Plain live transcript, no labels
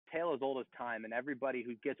tale as old as time, and everybody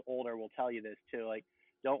who gets older will tell you this too. Like,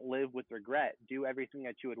 don't live with regret. Do everything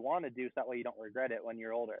that you would want to do so that way you don't regret it when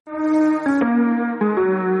you're older.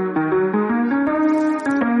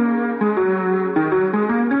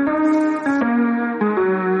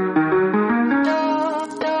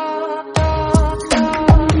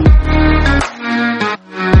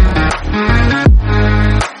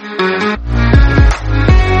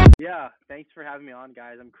 Yeah, thanks for having me on,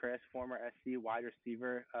 guys. I'm Chris, former SC wide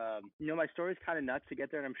receiver. My story's kind of nuts to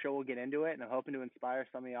get there, and I'm sure we'll get into it. And I'm hoping to inspire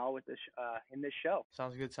some of y'all with this in this show.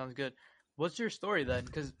 Sounds good. Sounds good. What's your story then?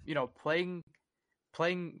 Because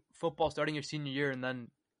playing football starting your senior year and then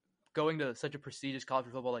going to such a prestigious college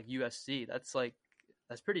for football like USC, that's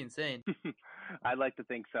pretty insane. I'd like to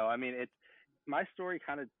think so. I mean, my story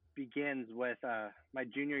kind of begins with my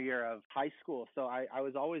junior year of high school. So I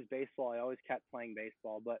was always baseball. I always kept playing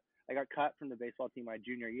baseball, but I got cut from the baseball team my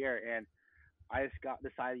junior year, and I just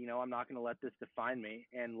decided, I'm not going to let this define me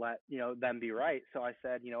and let, them be right. So I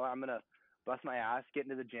said, I'm going to bust my ass, get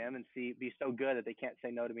into the gym and be so good that they can't say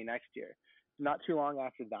no to me next year. Not too long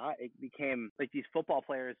after that, it became like these football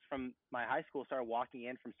players from my high school started walking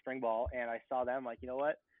in from spring ball, and I saw them like, you know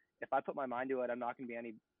what? If I put my mind to it, I'm not going to be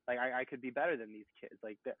any like I could be better than these kids.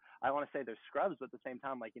 Like I want to say they're scrubs, but at the same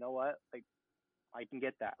time, like, you know what? Like I can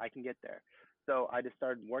get that. I can get there. So I just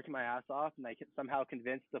started working my ass off, and I somehow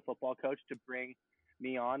convinced the football coach to bring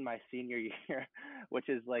me on my senior year, which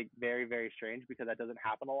is like very, very strange because that doesn't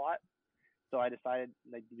happen a lot. So I decided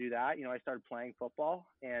like to do that. I started playing football,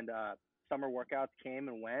 and summer workouts came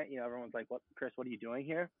and went. Everyone's like, "What, Chris? What are you doing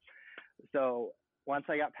here?" So once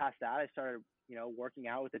I got past that, I started, working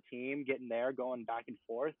out with the team, getting there, going back and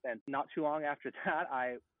forth. And not too long after that,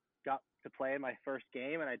 I got to play in my first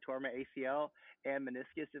game, and I tore my ACL and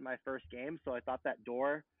meniscus in my first game. So I thought that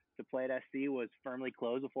door to play at SC was firmly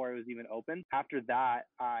closed before it was even open. After that,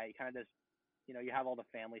 I kind of just, you have all the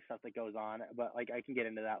family stuff that goes on, but like I can get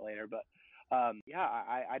into that later. But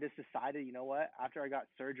I just decided, after I got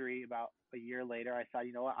surgery about a year later, I said,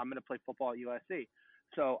 I'm going to play football at USC.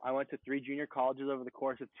 So I went to 3 junior colleges over the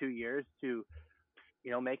course of 2 years to,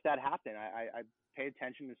 make that happen. I paid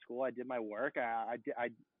attention to school. I did my work. I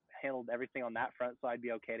handled everything on that front, so I'd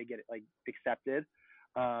be okay to get it like accepted.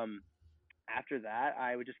 After that,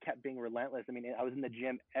 I would just kept being relentless. I mean, I was in the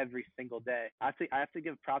gym every single day. I have to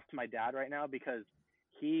give props to my dad right now because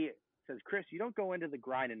he says, Chris, you don't go into the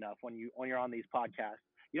grind enough when you're on these podcasts.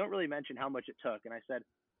 You don't really mention how much it took. And I said,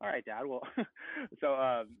 all right, Dad. Well, so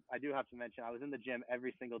I do have to mention I was in the gym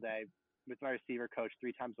every single day with my receiver coach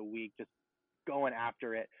 3 times a week, just going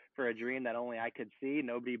after it for a dream that only I could see.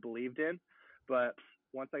 Nobody believed in. But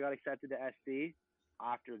once I got accepted to SC,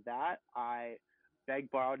 after that, I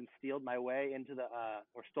begged, borrowed, and stole my way into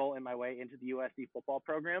the USC football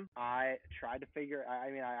program. I tried to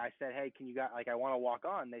I said, hey, can you guys, like, I want to walk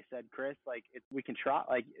on. They said, Chris, like, we can try,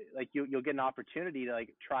 like you'll get an opportunity to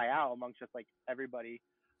like try out amongst just like everybody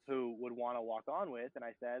who would want to walk on with. And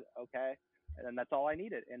I said, okay. And then that's all I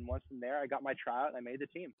needed. And once from there, I got my tryout and I made the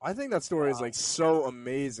team. I think that story is like so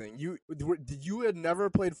amazing. You had never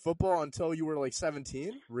played football until you were like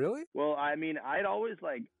 17? Really? Well, I mean, I'd always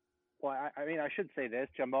like. Well, I should say this,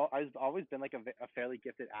 Jumbo. I've always been like a fairly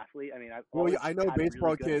gifted athlete. I mean, I know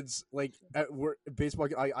baseball kids like we're baseball.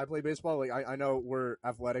 I play baseball. Like I know we're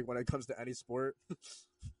athletic when it comes to any sport.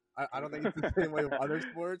 I don't think it's the same way with other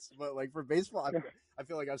sports, but like for baseball, I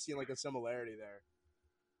feel like I've seen like a similarity there.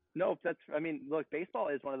 No, look, baseball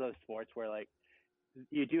is one of those sports where like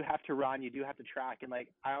you do have to run, you do have to track, and like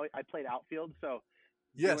I played outfield, so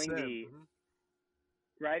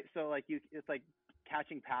right. So like it's like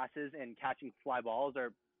catching passes and catching fly balls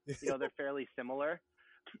are, they're fairly similar.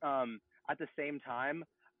 At the same time,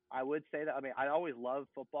 I would say that, I always loved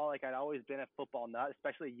football. Like I'd always been a football nut,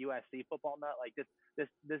 especially USC football nut. Like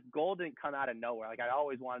this goal didn't come out of nowhere. Like I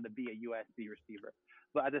always wanted to be a USC receiver,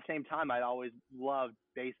 but at the same time, I'd always loved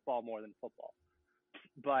baseball more than football.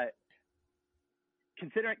 But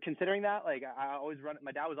considering that, like I always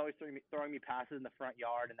my dad was always throwing me passes in the front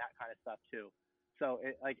yard and that kind of stuff too. So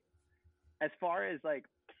it like, as far as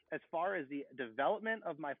the development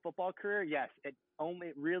of my football career, yes, it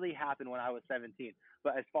only really happened when I was 17.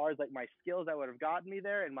 But as far as like my skills that would have gotten me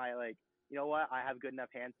there, and my like, I have good enough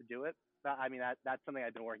hands to do it. That's something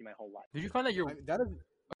I've been working my whole life. Did you find that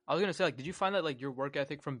I was gonna say, like, did you find that like your work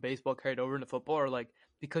ethic from baseball carried over into football, or like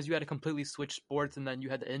because you had to completely switch sports and then you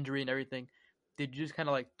had the injury and everything, did you just kind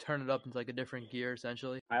of like turn it up into like a different gear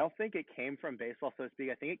essentially? I don't think it came from baseball, so to speak.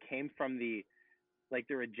 I think it came from the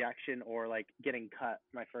rejection or like getting cut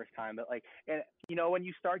my first time. But like, and when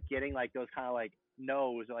you start getting like those kind of like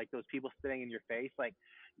no's or like those people spitting in your face, like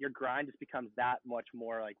your grind just becomes that much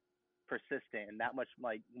more like persistent and that much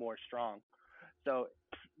like more strong. So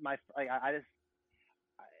my like I just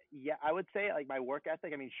yeah, I would say like my work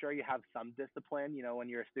ethic. I mean, sure, you have some discipline, when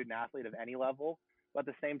you're a student athlete of any level, but at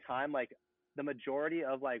the same time, like the majority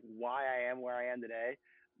of like why I am where I am today,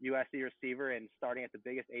 USC receiver and starting at the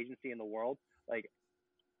biggest agency in the world, like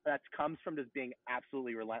that comes from just being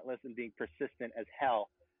absolutely relentless and being persistent as hell.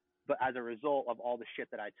 But as a result of all the shit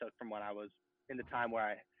that I took from when I was in the time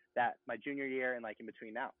where that my junior year and like in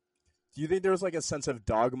between now. Do you think there was like a sense of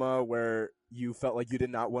dogma where you felt like you did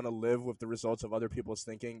not want to live with the results of other people's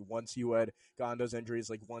thinking once you had gotten those injuries,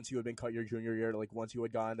 like once you had been cut your junior year, like once you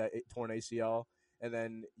had gotten that torn ACL, and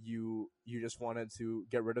then you just wanted to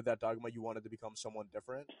get rid of that dogma, you wanted to become someone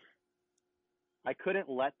different? I couldn't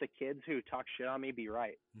let the kids who talk shit on me be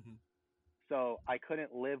right. Mm-hmm. So I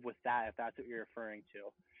couldn't live with that if that's what you're referring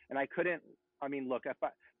to. And I couldn't. I mean, look,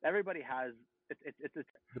 everybody has. It's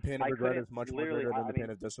the pain of regret is much more greater than the pain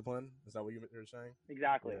of discipline. Is that what you're saying?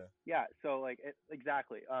 Exactly. Yeah. So like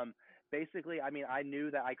exactly. Basically, I mean, I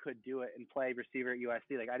knew that I could do it and play receiver at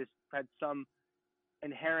USC. Like I just had some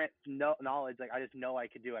inherent knowledge. Like I just know I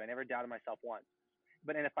could do it. I never doubted myself once.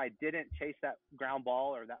 But and if I didn't chase that ground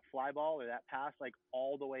ball or that fly ball or that pass like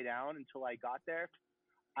all the way down until I got there,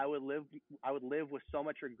 I would live with so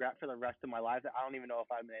much regret for the rest of my life that I don't even know if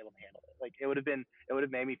I've been able to handle it. Like it would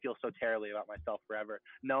have made me feel so terribly about myself forever,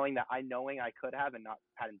 knowing I could have and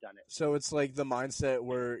hadn't done it. So it's like the mindset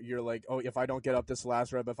where you're like, oh, if I don't get up this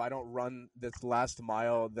last rep, if I don't run this last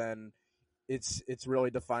mile, then it's really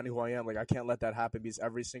defining who I am. Like I can't let that happen because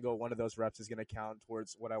every single one of those reps is going to count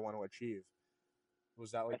towards what I want to achieve.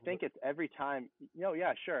 Was that like? I think it's every time.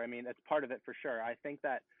 Yeah, sure. I mean, it's part of it for sure. I think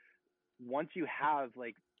that once you have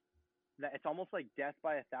like that, it's almost like death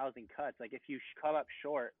by 1,000 cuts. Like if you come up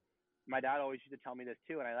short, my dad always used to tell me this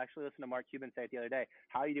too, and I actually listened to Mark Cuban say it the other day.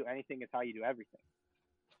 How you do anything is how you do everything.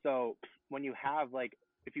 So when you have like,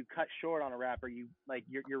 if you cut short on a rep or you like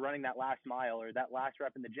you're running that last mile or that last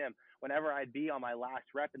rep in the gym, whenever I'd be on my last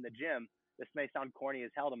rep in the gym, this may sound corny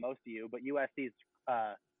as hell to most of you, but USC's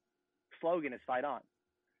slogan is fight on.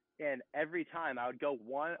 And every time I would go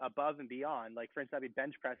one above and beyond, like for instance, I'd be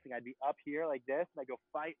bench pressing, I'd be up here like this, and I'd go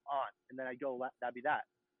fight on, and then I'd go left, that'd be that,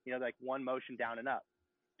 like one motion down and up.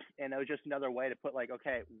 And it was just another way to put like,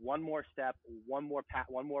 okay, one more step, one more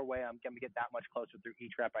one more way, I'm gonna get that much closer through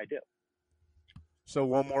each rep I do. So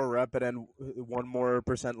one more rep, and then 1 more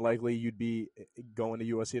 % likely you'd be going to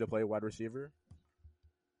USC to play wide receiver.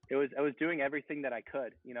 I was doing everything that I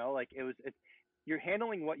could, like you're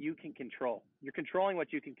handling what you can control. You're controlling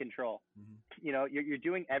what you can control. Mm-hmm. You're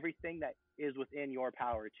doing everything that is within your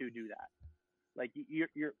power to do that. Like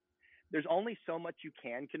you're there's only so much you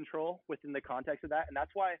can control within the context of that, and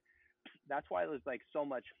that's why there's like so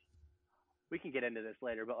much. We can get into this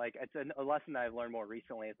later, but like it's a lesson that I've learned more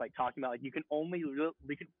recently. It's like talking about like the only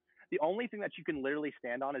thing that you can literally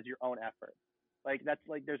stand on is your own effort. Like that's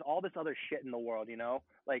like there's all this other shit in the world,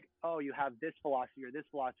 like, oh, you have this philosophy or this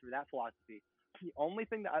philosophy or that philosophy. The only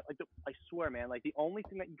thing that I swear, man, like the only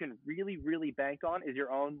thing that you can really, really bank on is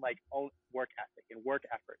your own work ethic and work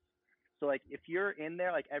efforts. So like if you're in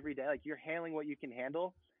there like every day, like you're handling what you can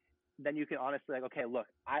handle, then you can honestly like, okay, look,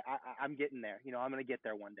 I'm getting there. I'm gonna get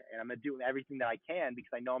there one day, and I'm gonna do everything that I can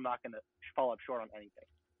because I know I'm not gonna fall up short on anything.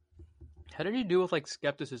 How did you deal with like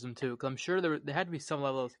skepticism too? Because I'm sure there had to be some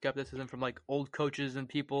level of skepticism from like old coaches and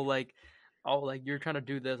people like, oh, like you're trying to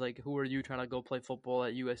do this. Like, who are you trying to go play football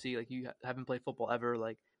at USC? Like, you haven't played football ever.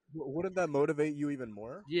 Like, wouldn't that motivate you even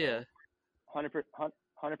more? Yeah, 100%.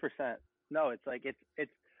 No, it's like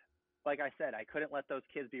it's like I said, I couldn't let those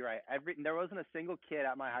kids be right. There wasn't a single kid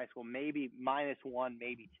at my high school, maybe -1,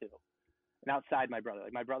 maybe 2, and outside my brother.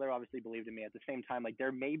 Like my brother obviously believed in me. At the same time, like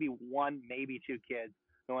there may be 1, maybe 2 kids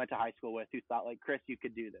who I went to high school with who thought like, Chris, you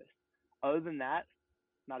could do this. Other than that,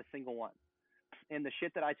 not a single one. And the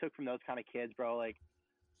shit that I took from those kind of kids, bro, like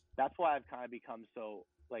that's why I've kind of become so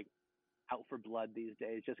like out for blood these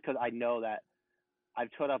days, just because I know that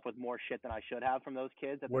I've put up with more shit than I should have from those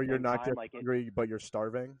kids. Where you're not just hungry, but you're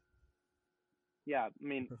starving. Yeah, I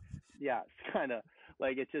mean, yeah, it's kind of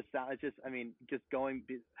like I mean, just going.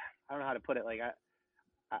 I don't know how to put it. Like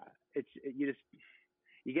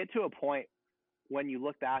you get to a point when you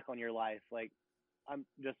look back on your life, like I'm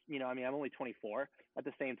just, I mean, I'm only 24. At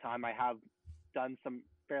the same time, I have done some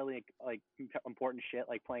fairly like important shit,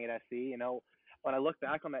 like playing at SC. When I look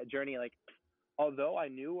back on that journey, like although I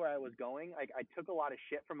knew where I was going, like I took a lot of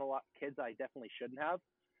shit from a lot of kids I definitely shouldn't have,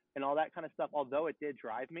 and all that kind of stuff. Although it did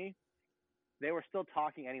drive me, they were still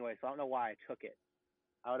talking anyway, so I don't know why I took it.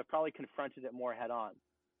 I would have probably confronted it more head on.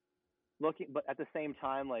 But at the same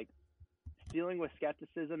time, like dealing with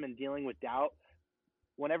skepticism and dealing with doubt,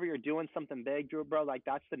 whenever you're doing something big, Drew, bro, like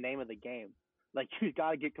that's the name of the game. Like you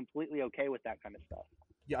got to get completely okay with that kind of stuff.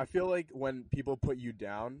 Yeah, I feel like when people put you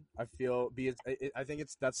down, I think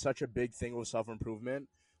that's such a big thing with self improvement.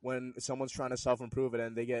 When someone's trying to self improve it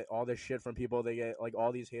and they get all this shit from people, they get like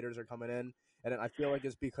all these haters are coming in, and then I feel like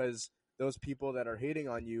it's because those people that are hating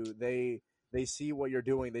on you, they see what you're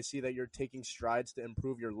doing, they see that you're taking strides to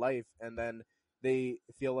improve your life, and then they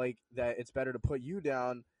feel like that it's better to put you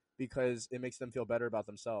down because it makes them feel better about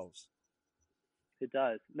themselves. It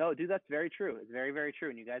does. No, dude, that's very true. It's very, very true.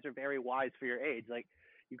 And you guys are very wise for your age. Like,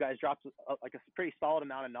 you guys dropped like a pretty solid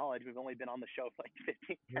amount of knowledge. We've only been on the show for like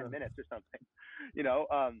 15, 10 Yeah. minutes or something.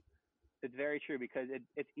 It's very true because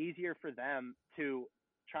it's easier for them to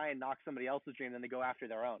try and knock somebody else's dream than to go after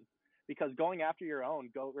their own. Because going after your own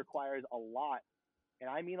requires a lot, and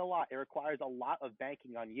I mean a lot. It requires a lot of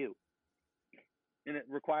banking on you, and it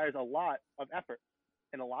requires a lot of effort.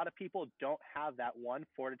 And a lot of people don't have that one,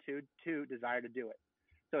 fortitude, two, desire to do it.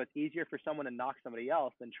 So it's easier for someone to knock somebody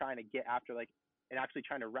else than trying to get after like and actually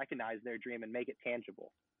trying to recognize their dream and make it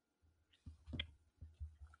tangible.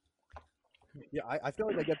 Yeah, I feel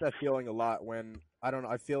like I get that feeling a lot when I don't know.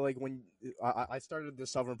 I feel like when I started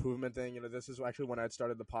this self improvement thing, this is actually when I had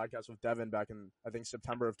started the podcast with Devin back in I think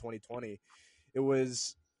September of 2020. It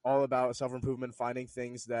was all about self improvement, finding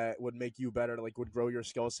things that would make you better, like would grow your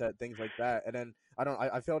skill set, things like that. And then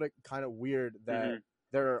I felt it kind of weird that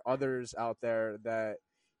there are others out there that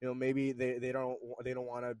maybe they don't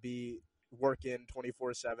want to be working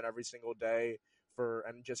 24/7 every single day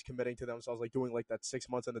and just committing to themselves, like doing like that 6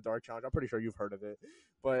 months in the dark challenge. I'm pretty sure you've heard of it,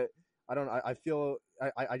 but I feel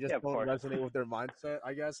I just don't resonate with their mindset.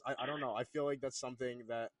 I guess I don't know. I feel like that's something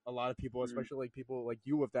that a lot of people, especially like people like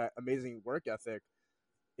you with that amazing work ethic,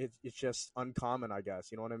 it's just uncommon, I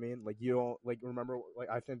guess. You know what I mean? Like you don't remember, like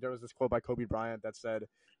I think there was this quote by Kobe Bryant that said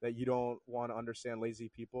that you don't want to understand lazy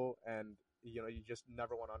people, and you just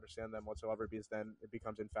never want to understand them whatsoever, because then it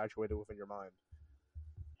becomes infatuated within your mind.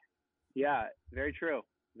 Yeah, very true.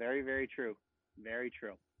 Very, very true. Very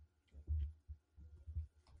true.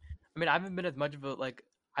 I mean, I haven't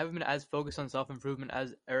been as focused on self improvement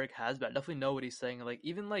as Eric has, but I definitely know what he's saying. Like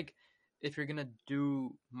even like if you're gonna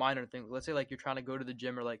do minor things, let's say like you're trying to go to the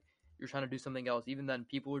gym or like you're trying to do something else, even then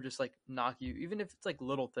people will just like knock you, even if it's like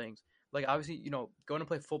little things. Like obviously, going to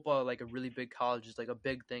play football at like a really big college is like a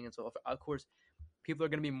big thing, and so of course people are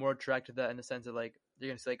gonna be more attracted to that in the sense that like they're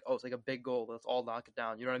gonna say like, oh, it's like a big goal, let's all knock it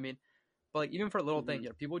down. You know what I mean? But like even for little things,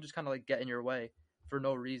 people just kind of like get in your way for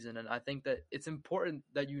no reason, and I think that it's important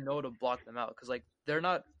that to block them out because like they're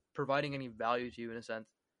not providing any value to you in a sense,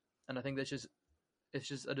 and I think it's just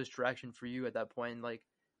a distraction for you at that point. And, like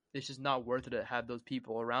it's just not worth it to have those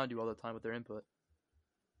people around you all the time with their input.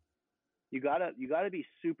 You gotta be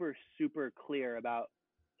super, super clear about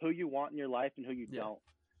who you want in your life and who you don't,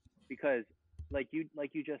 because like you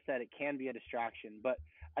just said, it can be a distraction, but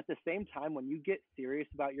at the same time, when you get serious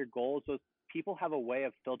about your goals, those people have a way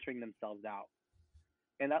of filtering themselves out.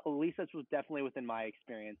 And that, at least that was definitely within my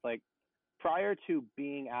experience. Like prior to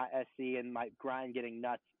being at SC and my grind getting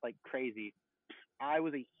nuts like crazy, I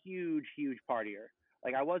was a huge, huge partier.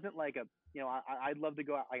 Like I wasn't like I'd love to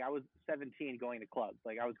go out. Like I was 17 going to clubs.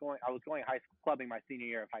 Like I was going high school clubbing my senior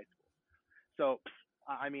year of high school. So,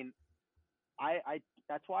 I mean, I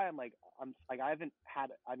that's why I'm like I haven't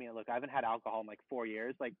had alcohol in like 4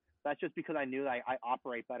 years. Like that's just because I knew that I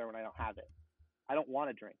operate better when I don't have it. I don't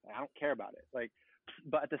want to drink. I don't care about it. Like,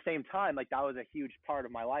 but at the same time, like that was a huge part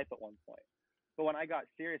of my life at one point. But when I got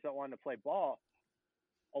serious about wanting to play ball,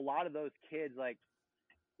 a lot of those kids, like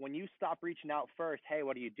when you stop reaching out first, hey,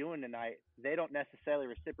 what are you doing tonight? They don't necessarily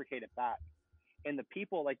reciprocate it back. And the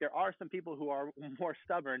people, like there are some people who are more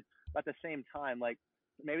stubborn, but at the same time, like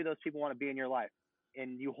maybe those people want to be in your life,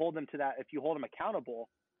 and you hold them to that. If you hold them accountable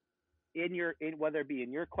in whether it be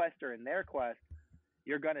in your quest or in their quest,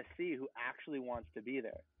 you're gonna see who actually wants to be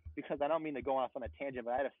there. Because I don't mean to go off on a tangent,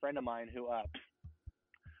 but I had a friend of mine who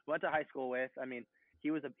went to high school with. I mean, he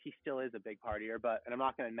still is a big partier, and I'm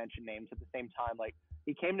not going to mention names. At the same time, like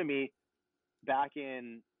he came to me back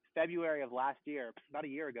in February of last year, about a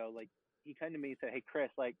year ago. Like he came to me and said, "Hey Chris,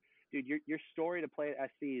 like, dude, your story to play at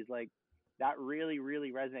SC is like that really,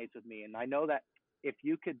 really resonates with me, and I know that if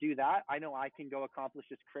you could do that, I know I can go accomplish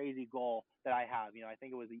this crazy goal that I have. I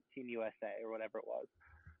think it was Team USA or whatever it was."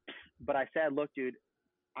 But I said, "Look, dude,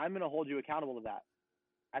 I'm going to hold you accountable to that.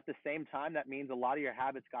 At the same time, that means a lot of your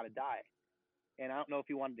habits got to die." And I don't know if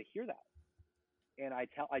he wanted to hear that. And I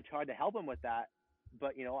tried to help him with that,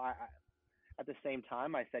 but I at the same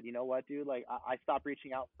time I said, you know what, dude, like I stopped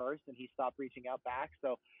reaching out first, and he stopped reaching out back.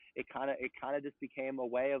 So it kind of just became a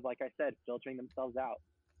way of, like I said, filtering themselves out.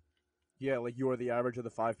 Yeah, like you are the average of the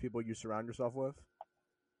 5 people you surround yourself with.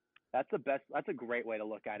 That's a great way to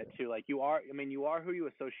look at it too. Like you are who you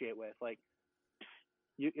associate with. Like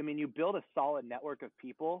you build a solid network of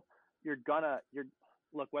people. You're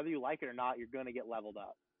look, whether you like it or not, you're gonna get leveled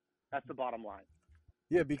up. That's the bottom line.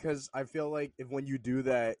 Yeah, because I feel like if when you do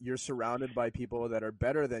that, you're surrounded by people that are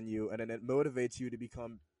better than you, and then it motivates you to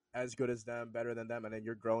become as good as them, better than them, and then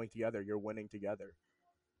you're growing together, you're winning together.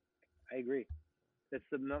 I agree. It's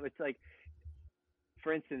like,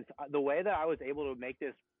 for instance, the way that I was able to make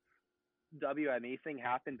this WME thing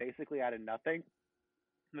happen basically out of nothing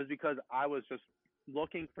was because I was just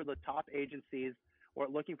looking for the top agencies, or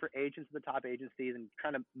looking for agents of the top agencies, and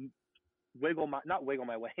trying to not wiggle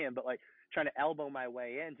my way in, but like trying to elbow my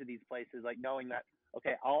way into these places, like knowing that,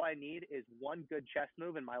 okay, all I need is one good chess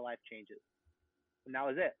move and my life changes. And that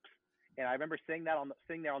was it. And I remember sitting there on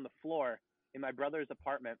the floor in my brother's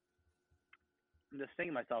apartment, and just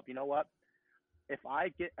thinking to myself, you know what? If I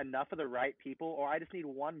get enough of the right people, or I just need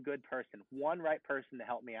one good person, one right person to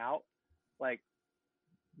help me out, like,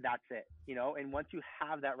 that's it, you know? And once you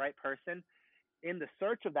have that right person, in the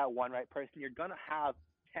search of that one right person, you're going to have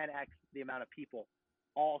 10x the amount of people,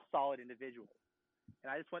 all solid individuals.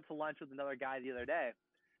 And I just went to lunch with another guy the other day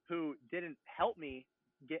who didn't help me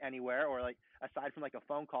get anywhere, or like, aside from like a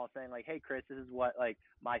phone call saying like, hey Chris, this is what like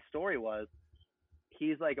my story was.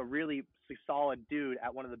 He's like a really solid dude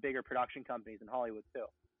at one of the bigger production companies in Hollywood too.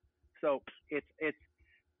 So it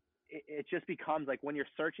just becomes like, when you're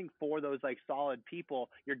searching for those like solid people,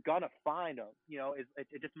 you're gonna find them. You know, it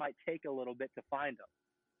just might take a little bit to find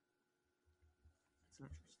them.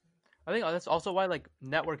 I think that's also why like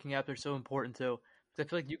networking apps are so important too. Because I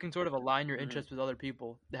feel like you can sort of align your interests with other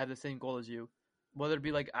people that have the same goal as you, whether it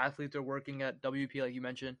be like athletes or working at WP, like you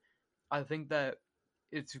mentioned. I think that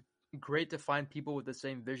it's great to find people with the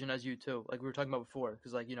same vision as you too, like we were talking about before.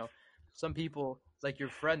 Because like some people, like your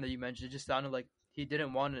friend that you mentioned, it just sounded like he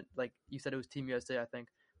didn't want it. Like you said, it was Team USA, I think.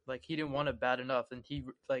 Like he didn't want it bad enough, and he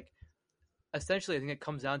like essentially I think it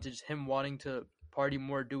comes down to just him wanting to party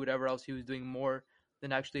more, do whatever else he was doing more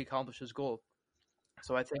than actually accomplish his goal.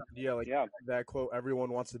 So I think Yeah, like that quote,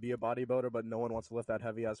 everyone wants to be a bodybuilder, but no one wants to lift that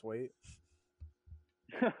heavy ass weight.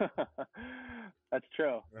 That's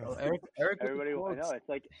true. oh, Eric Everybody, I know. It's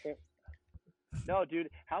like, no, dude.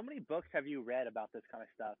 How many books have you read about this kind of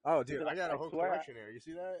stuff? Oh, dude, I got a whole collection here. You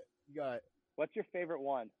see that? You got. What's your favorite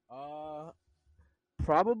one?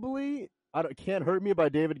 Probably Can't Hurt Me by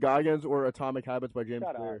David Goggins, or Atomic Habits by James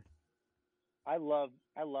Clear. I love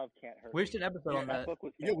Can't Hurt Me. We did an episode on that. Book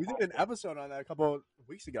was yeah, we did an episode on that a couple of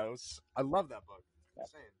weeks ago. I love that book.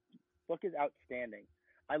 Insane. Book is outstanding.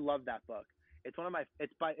 I love that book. It's one of my.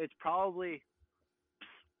 It's probably.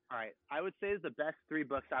 All right, I would say it's the best 3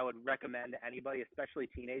 books I would recommend to anybody, especially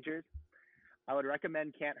teenagers. I would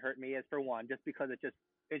recommend Can't Hurt Me as for one, just because it just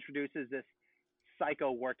introduces this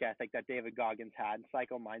psycho work ethic that David Goggins had, and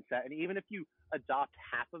psycho mindset. And even if you adopt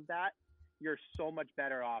half of that, you're so much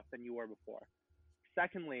better off than you were before.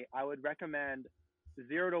 Secondly, I would recommend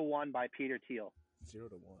 0 to 1 by Peter Thiel. 0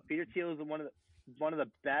 to 1. Peter Thiel is one of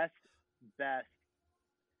the best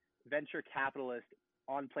venture capitalists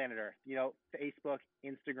on planet Earth. You know, Facebook,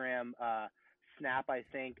 Instagram, Snap, I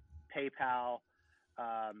think, PayPal.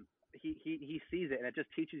 He sees it, and it just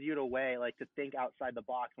teaches you a way like to think outside the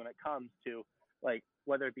box when it comes to like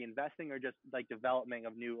whether it be investing or just like development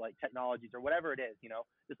of new like technologies or whatever it is. You know,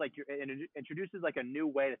 just like it introduces like a new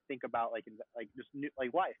way to think about like just new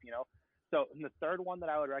like life. You know, so the third one that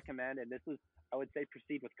I would recommend, and this is, I would say,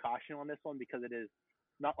 proceed with caution on this one, because it is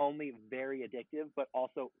not only very addictive, but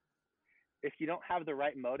also, if you don't have the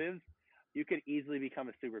right motives, you could easily become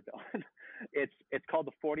a supervillain. It's called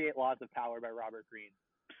The 48 Laws of Power by Robert Greene.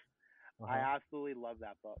 I absolutely love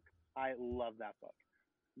that book. I love that book.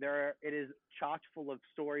 It is chock full of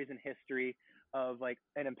stories and history of like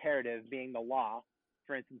an imperative being the law.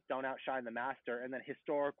 For instance, don't outshine the master, and then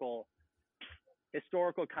historical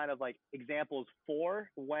kind of like examples for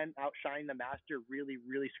when outshining the master really,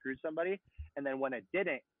 really screwed somebody, and then when it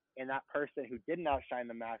didn't, and that person who didn't outshine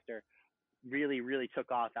the master really, really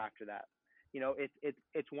took off after that. You know,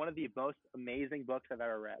 it's one of the most amazing books I've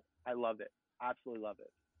ever read. I love it. Absolutely love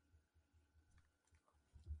it.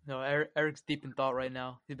 No, Eric's deep in thought right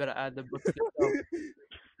now. He better add the book.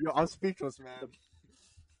 Yo, I'm speechless, man.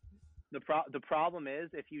 The problem is,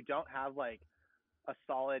 if you don't have like a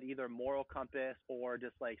solid either moral compass or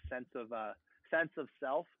just like sense of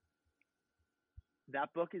self,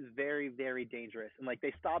 that book is very, very dangerous. And like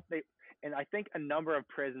and I think a number of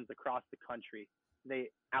prisons across the country, they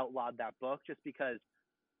outlawed that book just because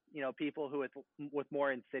people who with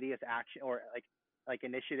more insidious action or like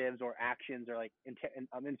initiatives or actions or like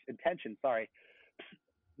intentions. Sorry,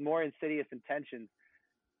 more insidious intentions.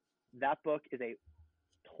 That book is a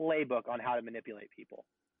playbook on how to manipulate people.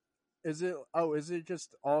 Is it? Oh, is it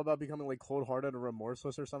just all about becoming like cold-hearted or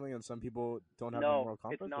remorseless or something? And some people don't have the No, moral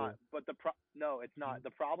compass. it's not. Or? But no, it's not. Mm-hmm.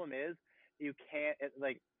 The problem is you can't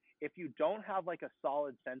like if you don't have like a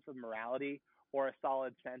solid sense of morality or a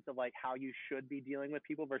solid sense of like how you should be dealing with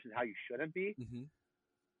people versus how you shouldn't be, Mm-hmm.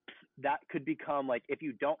 that could become like if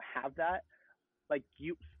you don't have that, like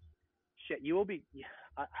you will be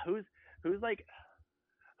who's like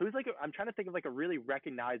I'm trying to think of like a really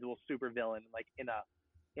recognizable supervillain like in a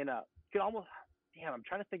could almost damn I'm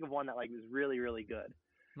trying to think of one that like was really really good.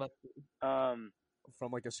 Like, Um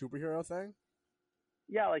From like a superhero thing,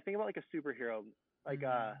 yeah, like think about like a superhero, like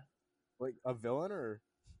like a villain, or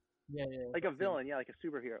yeah. like a villain, yeah, like a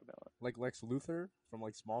superhero villain. like Lex Luthor from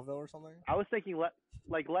like Smallville or something. I was thinking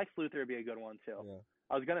like Lex Luthor would be a good one too. Yeah.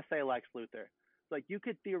 I was gonna say Lex Luthor. Like you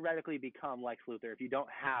could theoretically become Lex Luthor if you don't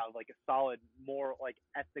have like a solid moral like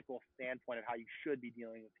ethical standpoint of how you should be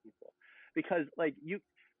dealing with people, because like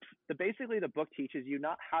basically the book teaches you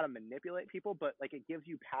not how to manipulate people, but like it gives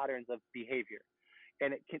you patterns of behavior,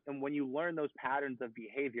 and when you learn those patterns of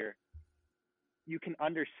behavior, you can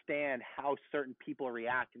understand how certain people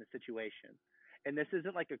react in a situation. And this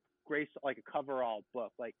isn't like a cover-all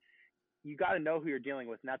book. Like you got to know who you're dealing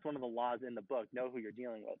with, and that's one of the laws in the book. Know who you're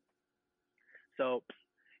dealing with. So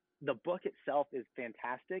the book itself is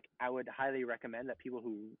fantastic. I highly recommend that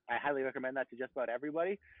to just about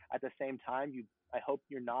everybody. At the same time, I hope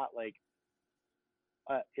you're not like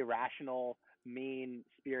a irrational,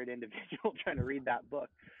 mean-spirited individual trying to read that book,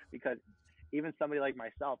 because even somebody like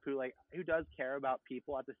myself who does care about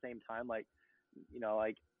people at the same time, like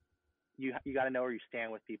like you got to know where you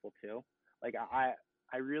stand with people too. Like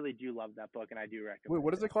I really do love that book, and I do recommend. Wait,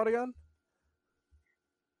 what is it called again?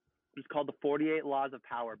 It's called The 48 Laws of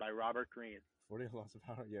Power by Robert Greene. 48 Laws of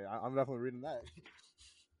Power. Yeah, I'm definitely reading that.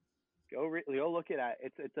 Go look at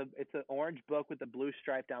it. It's an orange book with a blue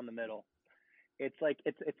stripe down the middle. It's like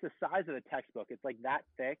it's the size of a textbook. It's like that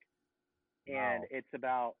thick, and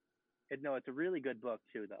Wow. it's a really good book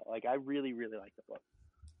too, though. Like I really really like the book.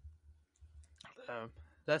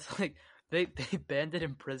 That's like they banned it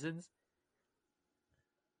in prisons.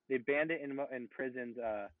 They banned it in prisons.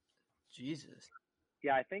 Jesus.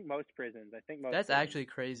 Yeah, I think most prisons. That's actually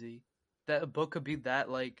crazy. That a book could be that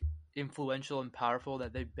like influential and powerful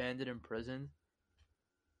that they banned it in prison.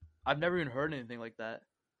 I've never even heard anything like that.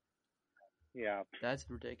 Yeah. That's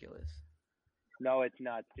ridiculous. No, it's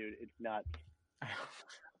nuts, dude. It's nuts.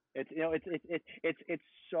 It's it's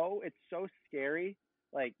so scary.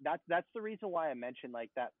 Like that's the reason why I mentioned like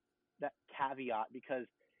that caveat, because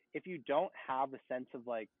if you don't have a sense of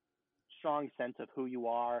like strong sense of who you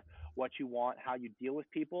are, what you want, how you deal with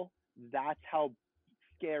people, that's how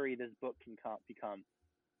scary this book can become.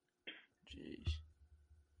 Jeez.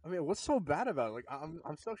 I mean, what's so bad about it? Like,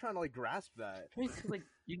 I'm still trying to like grasp that. Like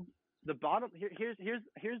the bottom here's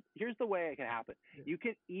the way it can happen. Yeah. You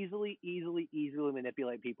can easily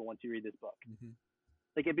manipulate people once you read this book. Mm-hmm.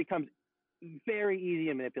 Like it becomes very easy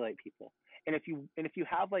to manipulate people. And if you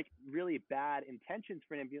have like really bad intentions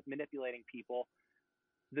for manipulating people,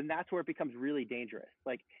 then that's where it becomes really dangerous.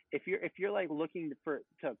 Like if you're like looking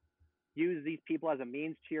to use these people as a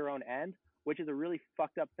means to your own end, which is a really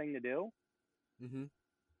fucked up thing to do, Mm-hmm.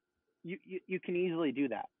 you can easily do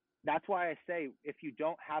that. That's why I say if you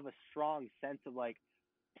don't have a strong sense of like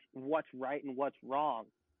what's right and what's wrong,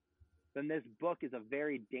 then this book is a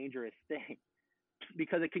very dangerous thing,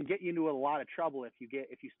 because it can get you into a lot of trouble if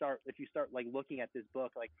you start like looking at this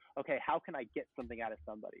book like, okay, how can I get something out of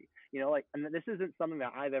somebody? Like, and this isn't something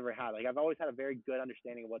that I've ever had. Like I've always had a very good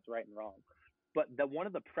understanding of what's right and wrong. But one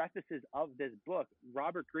of the prefaces of this book,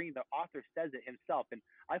 Robert Greene, the author, says it himself. And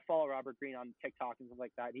I follow Robert Greene on TikTok and stuff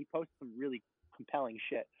like that. And he posts some really compelling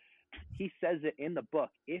shit. He says it in the book.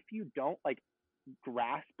 If you don't like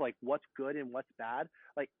grasp like what's good and what's bad,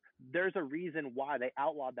 like there's a reason why they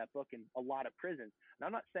outlawed that book in a lot of prisons. And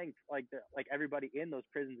I'm not saying like everybody in those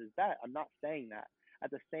prisons is bad. I'm not saying that.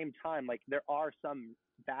 At the same time, like there are some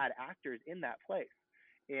bad actors in that place.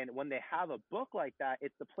 And when they have a book like that,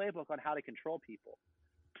 it's the playbook on how to control people.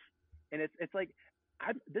 And it's like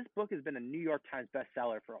this book has been a New York Times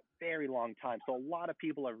bestseller for a very long time. So a lot of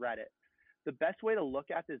people have read it. The best way to look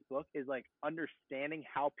at this book is like understanding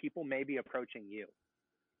how people may be approaching you.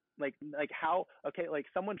 Like how, okay, like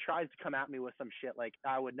someone tries to come at me with some shit, like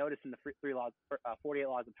I would notice in the 48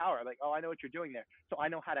 Laws of Power, I'm like, oh, I know what you're doing there. So I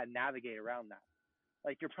know how to navigate around that.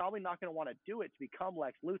 Like you're probably not going to want to do it to become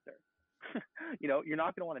Lex Luthor. You're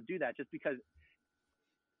not going to want to do that just because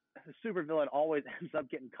the supervillain always ends up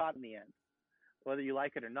getting caught in the end, whether you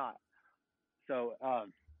like it or not. So,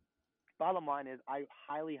 bottom line is, I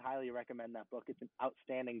highly, highly recommend that book. It's an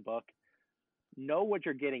outstanding book. Know what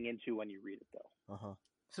you're getting into when you read it, though.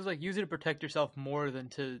 So it's like use it to protect yourself more than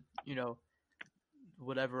to,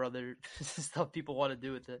 whatever other stuff people want to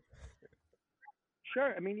do with it.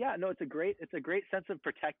 Sure. I mean, yeah, no, it's a great sense of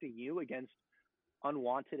protecting you against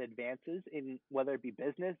unwanted advances in whether it be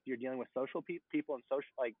business, you're dealing with social people in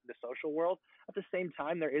social, like the social world. At the same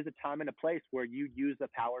time, there is a time and a place where you use the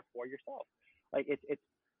power for yourself. Like it's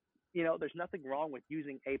there's nothing wrong with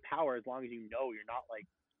using a power as long as you're not like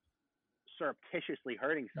surreptitiously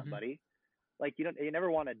hurting somebody. Like you never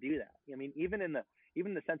want to do that. I mean, even in the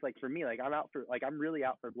sense, like for me, like I'm really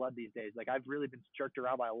out for blood these days. Like I've really been jerked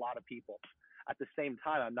around by a lot of people. At the same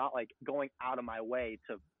time, I'm not like going out of my way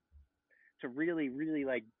to really, really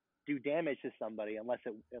like do damage to somebody unless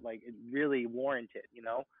it really warranted,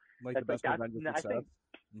 Like the best revenge of success. I think,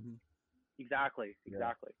 Exactly.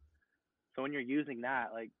 So when you're using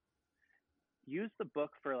that, like, use the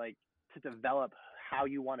book for like to develop how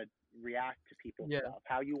you want to react to people's stuff,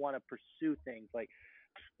 how you want to pursue things. Like,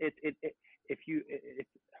 there's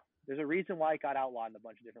a reason why it got outlawed in a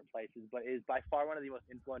bunch of different places, but it is by far one of the most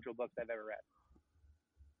influential books I've ever read.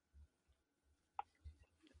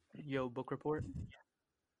 Yo, book report.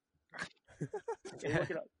 Hey, look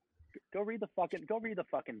it up. Go read the fucking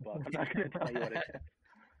book. I'm not gonna tell you what it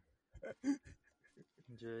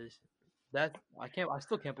is. I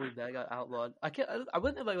still can't believe that got outlawed. I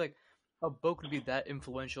wouldn't think like a book would be that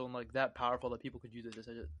influential and like that powerful that people could use it as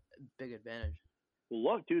such a big advantage.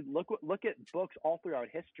 Look, dude, look at books all throughout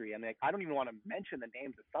history. I mean, I don't even want to mention the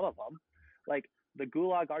names of some of them. Like the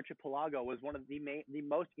Gulag Archipelago was one of the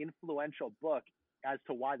most influential book as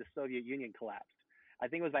to why the Soviet Union collapsed. I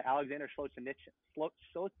think it was by Alexander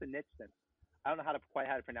Solzhenitsyn. I don't know how to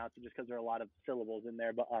pronounce it just because there are a lot of syllables in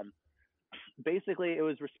there, but basically it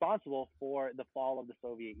was responsible for the fall of the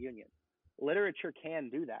Soviet Union. Literature can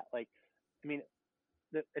do that. Like, I mean,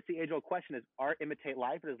 it's the age-old question: is art imitate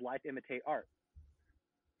life, or does life imitate art?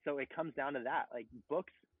 So it comes down to that. Like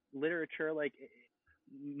books, literature, like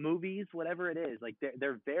movies, whatever it is, like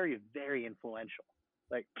they're very, very influential.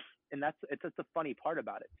 Like, and it's just the funny part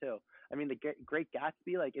about it too. I mean, the Great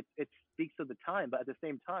Gatsby, like it speaks of the time, but at the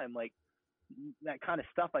same time, like that kind of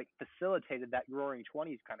stuff like facilitated that Roaring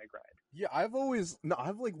 '20s kind of grind. Yeah, I've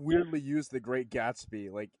like weirdly used the Great Gatsby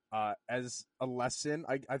like as a lesson.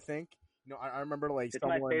 I think I remember like it's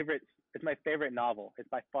my favorite novel. It's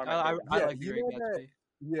by far my favorite. I like the Great Gatsby.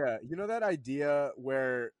 Yeah, you know that idea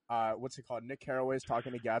where what's it called? Nick Carraway's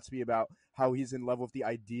talking to Gatsby about how he's in love with the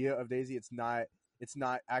idea of Daisy. It's not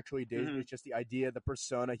actually Daisy. It's just the idea, the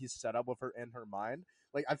persona he's set up with her in her mind.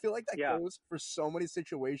 Like I feel like that goes for so many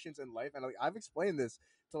situations in life, and like I've explained this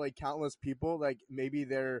to like countless people. Like maybe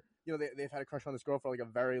they're they've had a crush on this girl for like a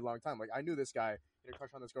very long time. Like I knew this guy had a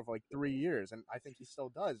crush on this girl for like 3 years, and I think he still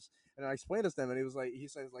does. And I explained this to him, and he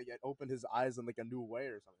says like it opened his eyes in like a new way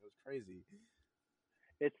or something. It was crazy.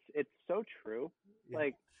 It's so true. Yeah.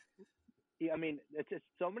 Like, I mean, it's just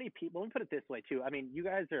so many people. Let me put it this way too. I mean, you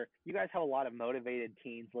guys have a lot of motivated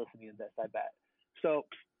teens listening to this, I bet. So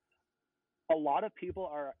a lot of people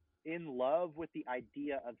are in love with the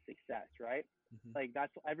idea of success, right? Like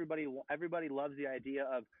that's everybody loves the idea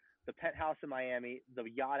of the penthouse in Miami, the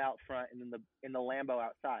yacht out front, and then the Lambo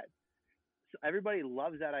outside. So everybody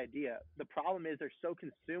loves that idea. The problem is they're so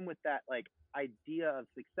consumed with that like idea of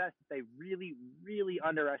success that they really, really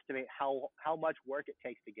underestimate how much work it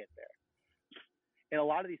takes to get there. And a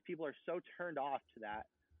lot of these people are so turned off to that,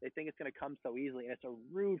 they think it's going to come so easily, and it's a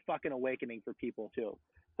rude fucking awakening for people too.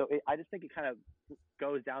 So I just think it kind of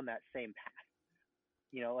goes down that same path.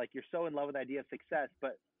 Like you're so in love with the idea of success,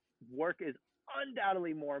 but work is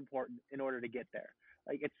undoubtedly more important in order to get there.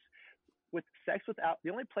 Like it's with sex without, the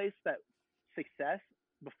only place that success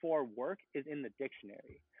before work is in the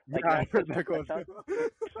dictionary. Like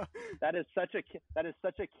that is such a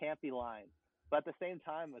campy line, but at the same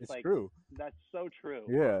time, it's like true. That's so true.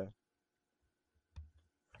 Yeah.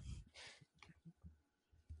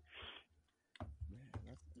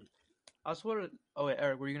 I also wanted. Oh wait,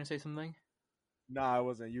 Eric, were you gonna say something? No, I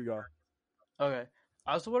wasn't. You go. Okay.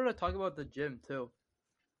 I also wanted to talk about the gym too,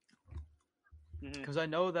 because I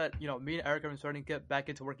know that me and Eric have been starting to get back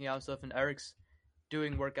into working out and stuff, and Eric's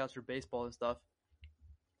doing workouts for baseball and stuff.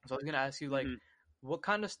 So I was gonna ask you like, what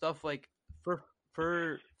kind of stuff like for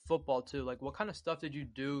football too? Like, what kind of stuff did you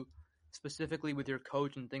do specifically with your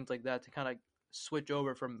coach and things like that to kind of switch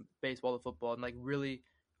over from baseball to football and like really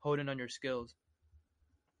hone in on your skills?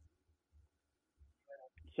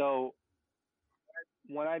 So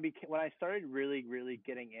when I started really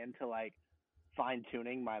getting into like fine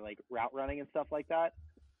tuning my like route running and stuff like that,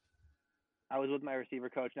 I was with my receiver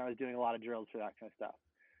coach and I was doing a lot of drills for that kind of stuff.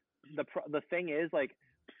 The thing is, like,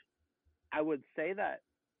 I would say that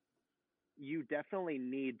you definitely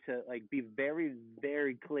need to like be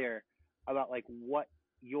very clear about like what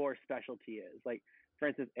your specialty is. Like, for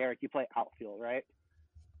instance, Eric, you play outfield, right?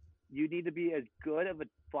 You need to be as good of a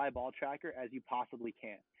fly ball tracker as you possibly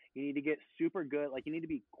can. You need to get super good. Like, you need to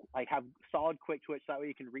be like have solid quick twitch, so that way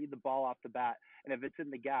you can read the ball off the bat. And if it's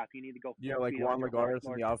in the gap, you need to go. Yeah, like Juan Lagares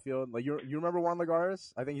in the outfield. Like you remember Juan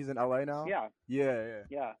Lagares? I think he's in LA now. Yeah.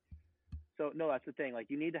 Yeah. So no, that's the thing. Like,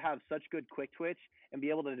 you need to have such good quick twitch and be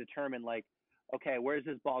able to determine like, okay, where's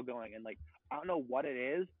this ball going? And like, I don't know what it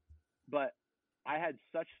is, but I had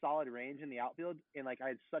such solid range in the outfield, and like I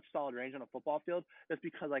had such solid range on a football field just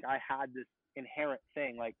because like I had this inherent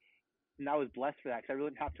thing, like, and I was blessed for that because I really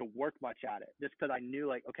didn't have to work much at it, just because I knew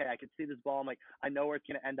like, okay, I could see this ball. I'm like, I know where it's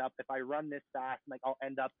gonna end up. If I run this fast, like I'll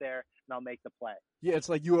end up there and I'll make the play. Yeah, it's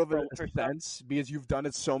like you have a sense because you've done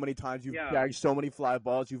it so many times. You've bagged so many fly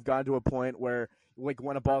balls. You've gotten to a point where like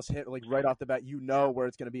when a ball's hit, like right off the bat, you know where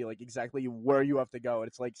it's gonna be, like exactly where you have to go. And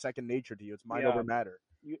it's like second nature to you. It's mind over matter.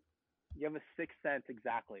 You have a sixth sense,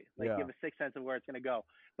 exactly. Like you have a sixth sense of where it's gonna go.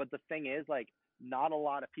 But the thing is, like, not a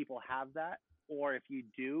lot of people have that. Or if you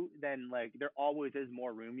do, then like there always is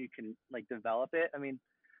more room you can like develop it. I mean,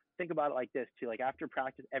 think about it like this too. Like, after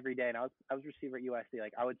practice every day, and I was receiver at USC.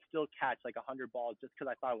 Like, I would still catch like 100 balls just because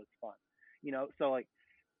I thought it was fun. You know, so like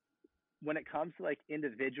when it comes to like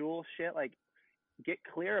individual shit, like get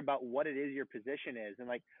clear about what it is your position is and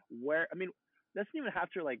like where. I mean, doesn't even have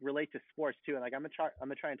to like relate to sports too. And like I'm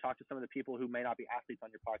gonna try and talk to some of the people who may not be athletes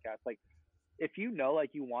on your podcast. Like, if you know,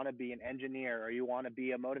 like, you want to be an engineer or you want to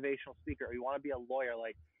be a motivational speaker or you want to be a lawyer,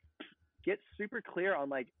 like, get super clear on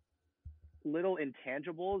like little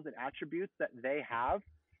intangibles and attributes that they have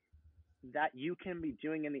that you can be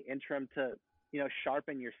doing in the interim to, you know,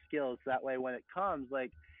 sharpen your skills. So that way when it comes,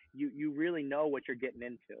 like, you really know what you're getting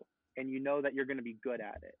into and you know that you're going to be good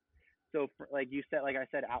at it. So for, like you said, like I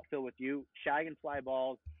said, outfield with you, shag and fly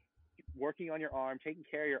balls, working on your arm, taking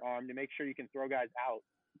care of your arm to make sure you can throw guys out,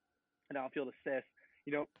 an outfield assist,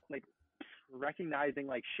 you know, like recognizing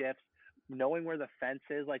like shifts, knowing where the fence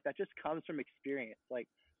is, like that just comes from experience. Like,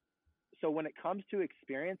 so when it comes to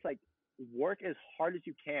experience, like, work as hard as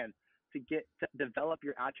you can to get to develop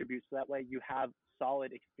your attributes so that way you have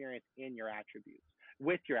solid experience in your attributes,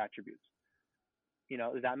 with your attributes. You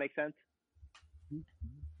know, does that make sense?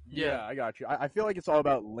 Yeah, I got you. I feel like it's all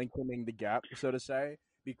about lengthening the gap, so to say,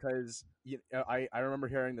 because I remember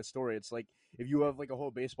hearing the story. It's like if you have like a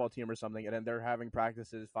whole baseball team or something, and then they're having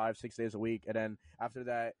practices 5-6 days a week, and then after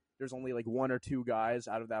that, there's only like one or two guys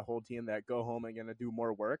out of that whole team that go home and gonna do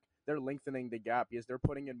more work. They're lengthening the gap because they're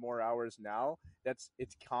putting in more hours now. It's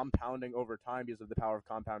compounding over time because of the power of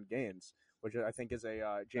compound gains, which I think is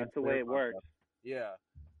a James. That's the way it works. Yeah.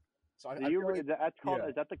 So I feel like, that's called.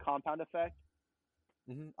 Is that the compound effect?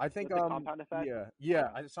 Mm-hmm. I think the compound effect? Yeah,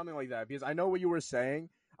 something like that. Because I know what you were saying.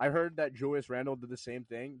 I heard that Julius Randle did the same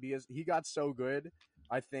thing because he got so good.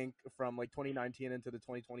 I think from like 2019 into the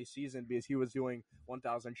 2020 season because he was doing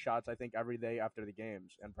 1,000 shots. I think every day after the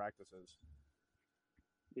games and practices.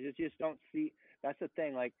 You just don't see. That's the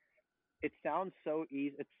thing. Like, it sounds so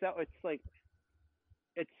easy. It's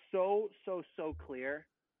so clear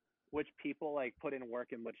which people like put in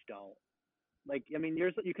work and which don't. Like, I mean,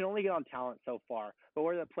 you can only get on talent so far, but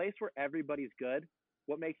we're the place where everybody's good.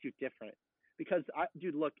 What makes you different? Because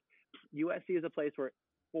dude, look, USC is a place where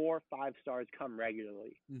 4 or 5 stars come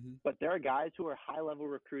regularly, but there are guys who are high level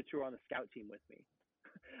recruits who are on the scout team with me.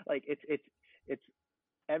 Like, it's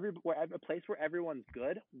a place where everyone's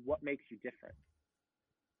good. What makes you different?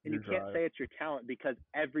 And you can't say it's your talent because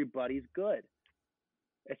everybody's good.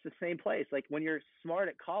 It's the same place. Like, when you're smart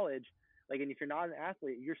at college, like, and if you're not an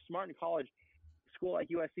athlete, you're smart in college. School like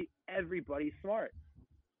USC, everybody's smart.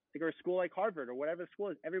 Like, or a school like Harvard or whatever the school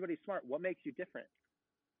is, everybody's smart. What makes you different?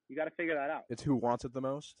 You got to figure that out. It's who wants it the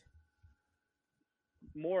most.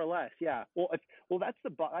 More or less, yeah. Well, that's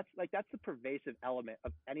the pervasive element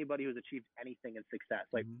of anybody who's achieved anything in success.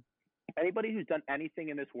 Like, anybody who's done anything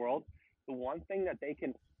in this world, the one thing that they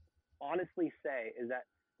can honestly say is that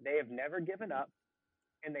they have never given up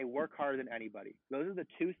and they work harder than anybody. Those are the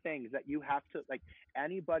two things that you have to, like,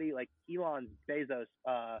 anybody like Elon, Bezos,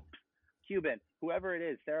 Cuban, whoever it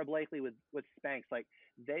is, Sarah Blakely with Spanx, like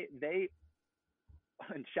they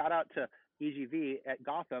and shout out to EGV at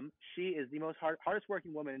Gotham. She is the most hardest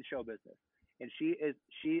working woman in show business. And she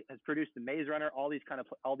has produced the Maze Runner, all these kind of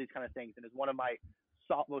things, and is one of my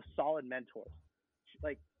most solid mentors.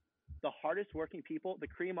 Like, the hardest working people, the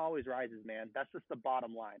cream always rises, man. That's just the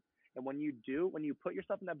bottom line. And when you put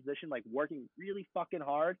yourself in that position, like working really fucking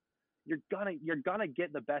hard, you're gonna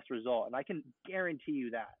get the best result. And I can guarantee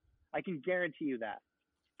you that. I can guarantee you that.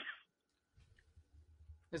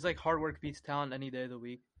 It's like hard work beats talent any day of the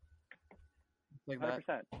week. Like 100%.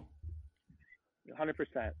 that.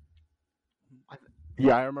 100%.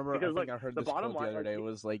 Yeah, I remember. Because, I think look, I heard the this bottom quote the line, other day. It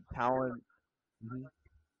was like talent.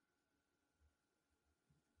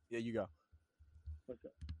 Yeah, you go.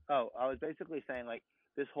 Oh, I was basically saying, like,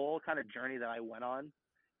 this whole kind of journey that I went on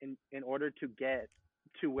in order to get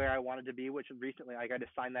to where I wanted to be, which recently I got to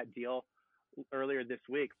sign that deal earlier this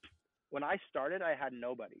week. When I started, I had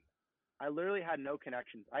nobody. I literally had no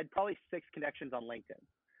connections. I had probably 6 connections on LinkedIn.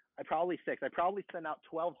 I probably sent out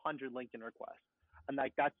 1,200 LinkedIn requests. And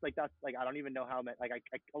that's I don't even know how many, like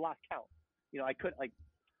I lost count. You know, I could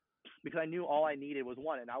because I knew all I needed was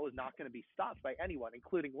one, and I was not going to be stopped by anyone,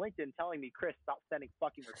 including LinkedIn, telling me, Chris, stop sending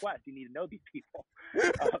fucking requests. You need to know these people.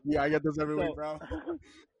 Yeah, I get this every week, bro.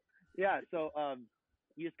 Yeah, so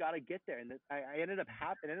you just got to get there, and it ended up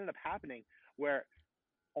happening where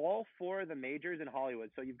all 4 of the majors in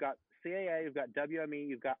Hollywood. So you've got CAA, you've got WME,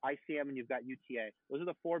 you've got ICM, and you've got UTA. Those are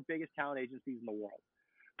the 4 biggest talent agencies in the world.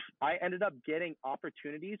 I ended up getting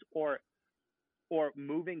opportunities or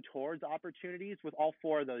moving towards opportunities with all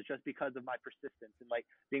 4 of those just because of my persistence and like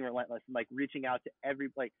being relentless and like reaching out to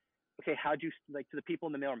okay, how'd you, like, to the people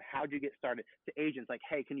in the mailroom, how'd you get started? To agents, like,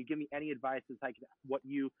 hey, can you give me any advice as like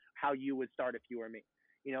how you would start if you were me?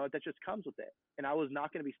 You know, that just comes with it. And I was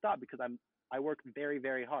not going to be stopped because I work very,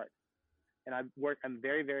 very hard, and I'm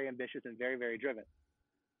very, very ambitious and very, very driven.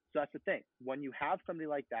 So that's the thing. When you have somebody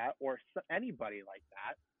like that or anybody like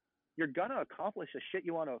that, you're going to accomplish the shit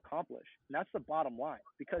you want to accomplish. And that's the bottom line,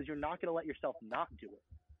 because you're not going to let yourself not do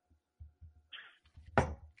it.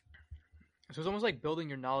 So it's almost like building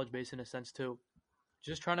your knowledge base in a sense too.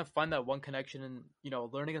 Just trying to find that one connection and,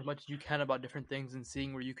 learning as much as you can about different things and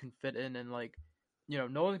seeing where you can fit in, and like, no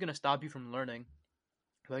one's going to stop you from learning.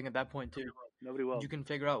 I think at that point too, nobody will. You can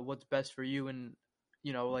figure out what's best for you and,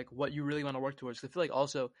 like what you really want to work towards. I feel like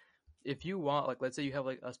also if you want, like, let's say you have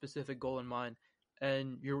like a specific goal in mind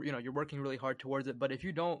and you're working really hard towards it, but if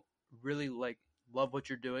you don't really like love what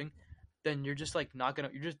you're doing, then you're just like not gonna,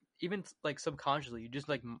 you're just, even like subconsciously, you just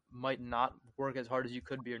like might not work as hard as you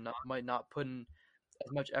could be, or might not put in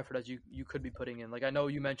as much effort as you could be putting in. Like, I know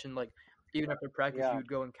you mentioned like even after practice you would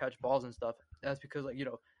go and catch balls and stuff. That's because like,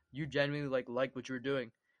 you genuinely like what you were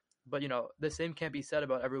doing. But the same can't be said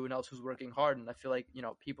about everyone else who's working hard, and I feel like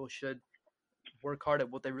people should work hard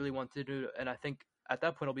at what they really want to do, and I think at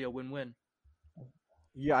that point it'll be a win-win.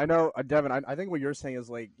 Yeah, I know, Devin. I think what you're saying is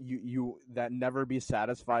like you that never be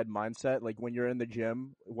satisfied mindset. Like when you're in the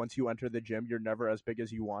gym, once you enter the gym, you're never as big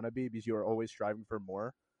as you want to be because you're always striving for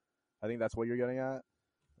more. I think that's what you're getting at.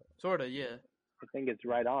 Sorta, yeah. I think it's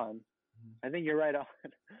right on. I think you're right on.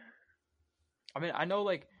 I mean, I know,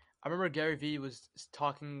 like, I remember Gary Vee was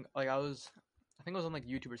talking, like, I think it was on like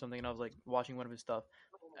YouTube or something, and I was like watching one of his stuff,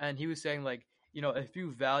 and he was saying like, if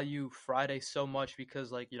you value Friday so much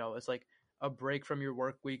because like, it's like a break from your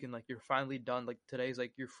work week and like you're finally done, like today's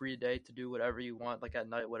like your free day to do whatever you want, like at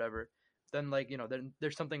night, whatever, then like, then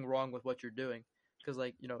there's something wrong with what you're doing, because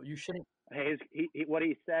like, you shouldn't. What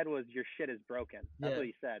he said was your shit is broken. That's what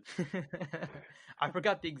he said. I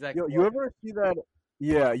forgot the exact You ever see that?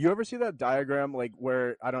 Yeah, you ever see that diagram like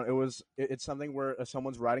where it's something where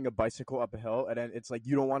someone's riding a bicycle up a hill, and then it's like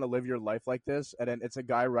you don't want to live your life like this, and then it's a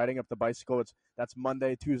guy riding up the bicycle. That's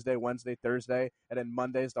Monday, Tuesday, Wednesday, Thursday, and then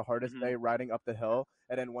Monday's the hardest day riding up the hill,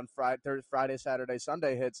 and then when Friday, Saturday,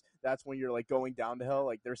 Sunday hits, that's when you're like going down the hill.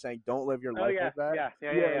 Like they're saying, don't live your life like that.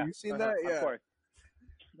 Yeah. You seen that? Yeah, of course,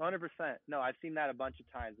 100%. No, I've seen that a bunch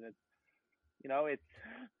of times, and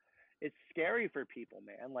it's scary for people,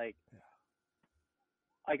 man. Like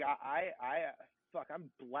I'm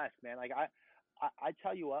blessed, man. Like I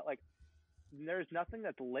tell you what, like there's nothing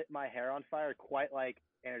that's lit my hair on fire quite like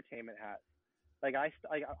entertainment has. Like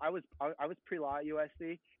I was pre-law at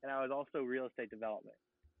USC, and I was also real estate development.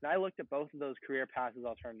 And I looked at both of those career paths as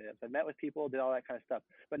alternatives. I met with people, did all that kind of stuff,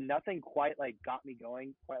 but nothing quite like got me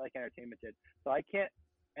going quite like entertainment did. So I can't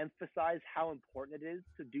emphasize how important it is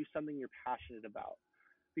to do something you're passionate about,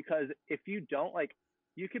 because if you don't, like,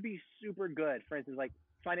 you could be super good, for instance, like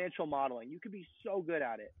financial modeling. You could be so good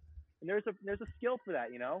at it, and there's a skill for that,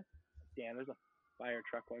 Damn, there's a fire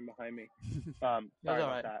truck going behind me. Sorry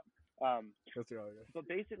about that. But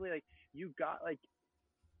basically, like, you got, like,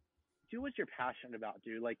 do what you're passionate about,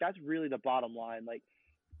 dude. Like, that's really the bottom line. Like,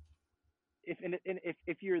 if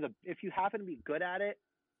you happen to be good at it,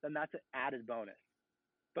 then that's an added bonus.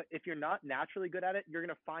 But if you're not naturally good at it, you're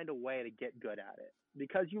going to find a way to get good at it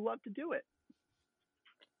because you love to do it.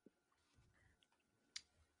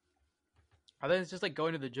 I think it's just like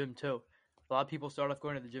going to the gym too. A lot of people start off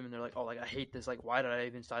going to the gym and they're like, oh, like I hate this. Like, why did I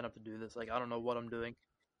even sign up to do this? Like, I don't know what I'm doing.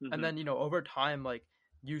 Mm-hmm. And then, you know, over time, like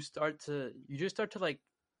you just start to like,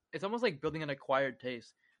 it's almost like building an acquired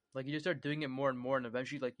taste. Like you just start doing it more and more, and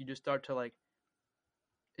eventually, like you just start to like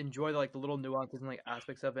enjoy like the little nuances and like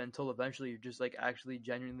aspects of it until eventually you're just like actually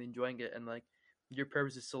genuinely enjoying it, and like your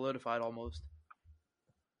purpose is solidified almost.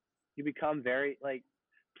 You become very like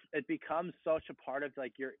it becomes such a part of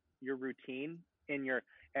like your routine in your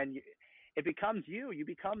and you, it becomes you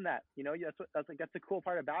become that, you know. That's the cool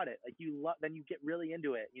part about it. Like you love, then you get really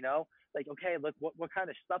into it, you know. Like, okay, look, what kind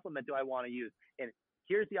of supplement do I want to use? And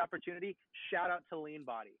here's the opportunity. Shout out to Lean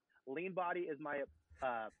Body. Lean Body is my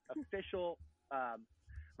official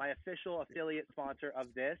my official affiliate sponsor of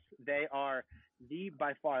this. They are the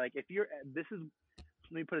by far, like, if you're this is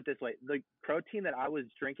let me put it this way. The protein that I was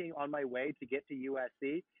drinking on my way to get to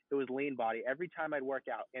USC, it was Lean Body every time I'd work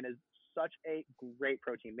out. And it's such a great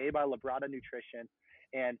protein made by Labrada Nutrition.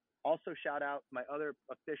 And also shout out my other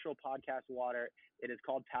official podcast water. It is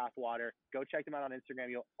called Path Water. Go check them out on Instagram.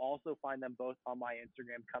 You'll also find them both on my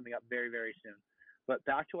Instagram coming up very, very soon. But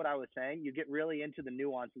back to what I was saying, you get really into the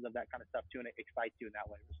nuances of that kind of stuff too, and it excites you in that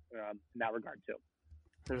way, in that regard too.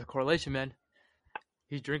 There's a correlation, man.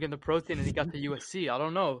 He's drinking the protein and he got the USC. I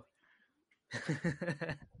don't know. It's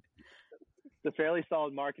a fairly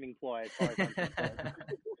solid marketing ploy as far as I'm concerned.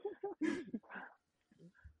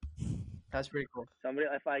 That's pretty cool. Somebody,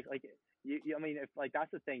 if like you, I mean, if like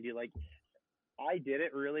that's the thing, dude. Like, I did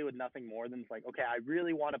it really with nothing more than like, okay, I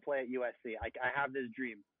really want to play at USC. I have this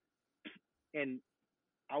dream, and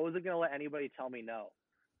I wasn't gonna let anybody tell me no.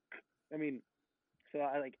 I mean, so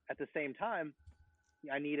I like at the same time,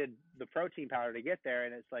 I needed the protein powder to get there,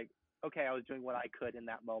 and it's like, okay, I was doing what I could in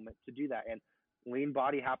that moment to do that, and Lean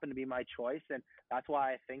Body happened to be my choice, and that's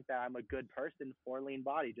why I think that I'm a good person for Lean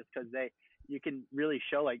Body, just because you can really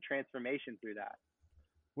show like transformation through that.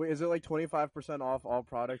 Wait, is it like 25% off all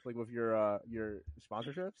products, like with your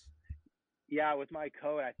sponsorships? Yeah, with my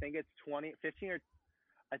code, I think it's 15 or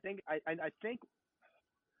I think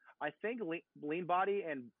Lean Body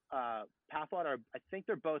and Pathwater are, I think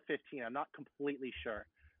they're both 15. I'm not completely sure.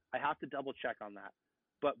 I have to double check on that.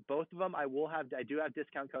 But both of them, I do have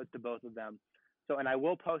discount codes to both of them. So, and I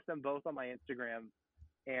will post them both on my Instagram,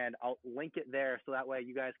 and I'll link it there so that way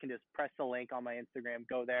you guys can just press the link on my Instagram,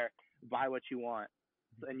 go there, buy what you want,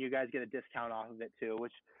 and you guys get a discount off of it too,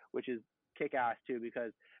 which is kick ass too,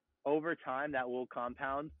 because over time that will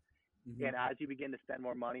compound. Mm-hmm. And as you begin to spend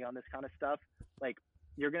more money on this kind of stuff, like,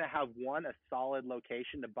 you're going to have a solid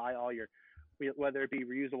location to buy all your, whether it be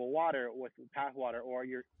reusable water with Path Water or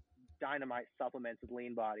your dynamite supplements with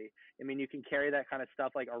Lean Body. I mean, you can carry that kind of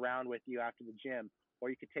stuff like around with you after the gym, or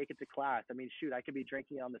you could take it to class. I mean, shoot, I could be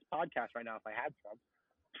drinking it on this podcast right now if I had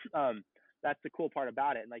some. That's the cool part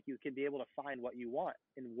about it. And like, you can be able to find what you want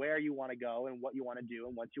and where you want to go and what you want to do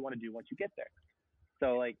and what you want to do once you get there.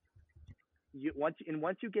 So like, once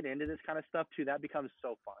you get into this kind of stuff too, that becomes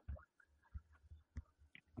so fun.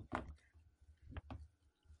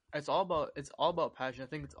 It's all about passion. I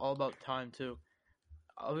think it's all about time too.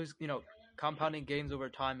 Always, compounding gains over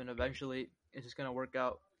time, and eventually it's just gonna work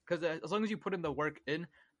out. Because as long as you put in the work in,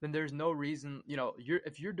 then there's no reason.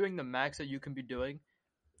 If you're doing the max that you can be doing,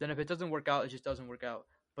 then if it doesn't work out, it just doesn't work out.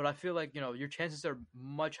 But I feel like your chances are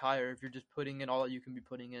much higher if you're just putting in all that you can be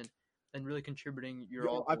putting in and really contributing your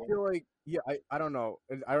all. I feel like, I don't know.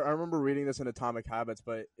 I remember reading this in Atomic Habits,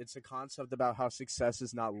 but it's a concept about how success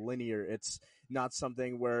is not linear. It's not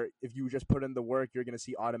something where if you just put in the work, you're going to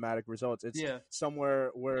see automatic results. It's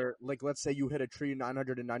somewhere where, like, let's say you hit a tree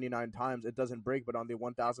 999 times, it doesn't break, but on the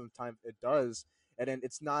 1,000th time it does. And then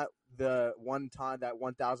it's not the one time, that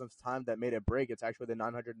 1,000th time that made it break. It's actually the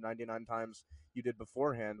 999 times you did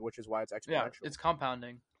beforehand, which is why it's exponential. Yeah, it's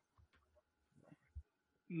compounding.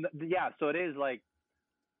 Yeah, so it is like,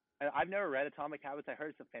 I've never read Atomic Habits. I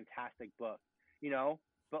heard it's a fantastic book,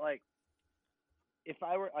 but like, if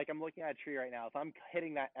I were like, I'm looking at a tree right now, if I'm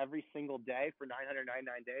hitting that every single day for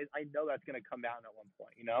 999 days, I know that's going to come down at one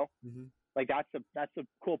point, Mm-hmm. Like, that's the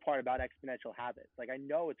cool part about exponential habits. Like, I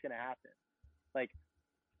know it's going to happen. Like,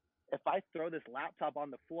 if I throw this laptop on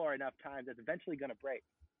the floor enough times, it's eventually going to break.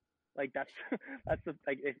 Like, that's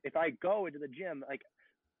like, if I go into the gym, like,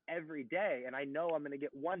 every day, and I know I'm going to get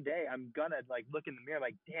one day, I'm going to like look in the mirror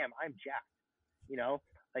like, damn, I'm jacked.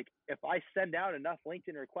 Like, if I send out enough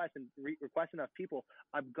LinkedIn requests and request enough people,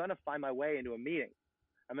 I'm going to find my way into a meeting.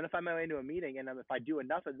 And if I do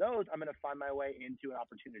enough of those, I'm going to find my way into an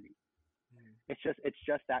opportunity. It's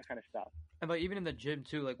just that kind of stuff. And like even in the gym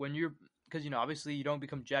too, like when you're, because obviously you don't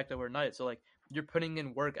become jacked overnight, so like you're putting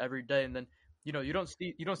in work every day, and then you don't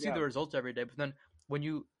see Yeah. the results every day, but then when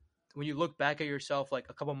you look back at yourself like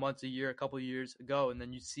a couple months, a year, a couple years ago, and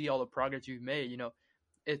then you see all the progress you've made,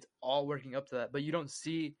 it's all working up to that. But you don't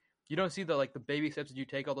see the like the baby steps that you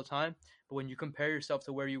take all the time. But when you compare yourself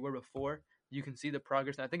to where you were before, you can see the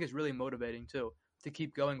progress, and I think it's really motivating too to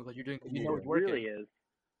keep going with what you're doing because It it's working. really is.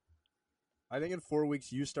 I think in 4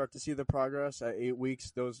 weeks you start to see the progress. At 8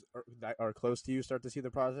 weeks, those that are close to you start to see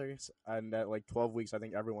the progress, and at like 12 weeks, I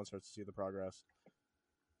think everyone starts to see the progress.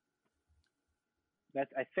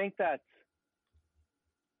 I think that's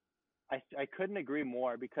I couldn't agree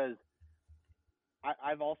more because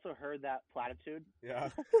I've also heard that platitude. Yeah.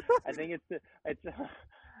 I think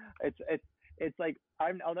it's like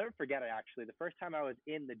I'll never forget it. Actually, the first time I was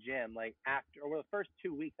in the gym, like the first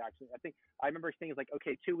 2 weeks, actually, I think I remember saying like,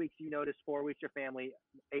 okay, 2 weeks you notice, 4 weeks your family,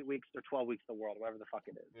 8 weeks or 12 weeks the world, whatever the fuck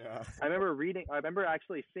it is. Yeah. I remember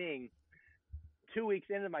actually seeing 2 weeks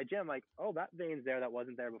into my gym, like, oh, that vein's there that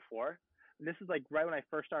wasn't there before. And this is like right when I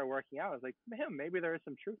first started working out. I was like, man, maybe there is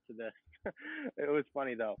some truth to this. It was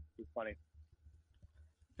funny though. It was funny.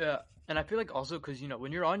 Yeah, and I feel like also because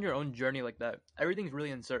when you're on your own journey like that, everything's really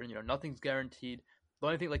uncertain. Nothing's guaranteed. The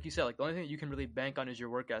only thing, like you said, like the only thing that you can really bank on is your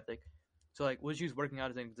work ethic. So like, we'll just use working out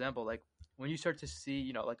as an example. Like when you start to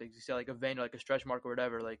see, like you said, like a vein or like a stretch mark or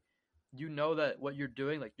whatever, like that what you're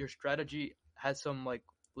doing, like your strategy has some like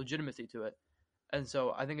legitimacy to it. And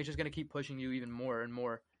so I think it's just gonna keep pushing you even more and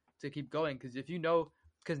more to keep going because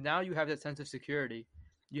because now you have that sense of security.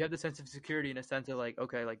 You have the sense of security in a sense of like,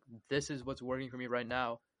 okay, like this is what's working for me right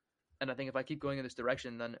now. And I think if I keep going in this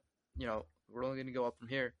direction, then, we're only going to go up from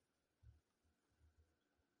here.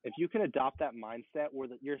 If you can adopt that mindset where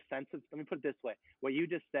your sense of, let me put it this way, what you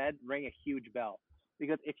just said rang a huge bell.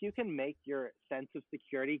 Because if you can make your sense of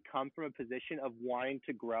security come from a position of wanting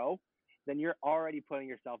to grow, then you're already putting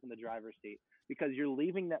yourself in the driver's seat. Because you're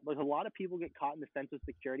leaving that, like a lot of people get caught in the sense of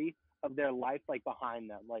security of their life, like behind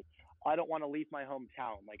them. Like, I don't want to leave my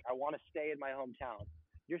hometown. Like, I want to stay in my hometown.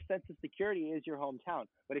 Your sense of security is your hometown.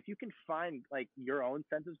 But if you can find like your own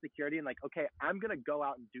sense of security and like, okay, I'm going to go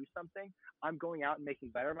out and do something, I'm going out and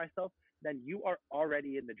making better of myself, then you are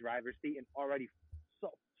already in the driver's seat and already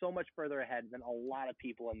so much further ahead than a lot of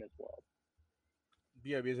people in this world.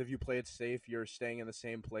 Yeah, because if you play it safe, you're staying in the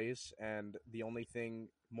same place, and the only thing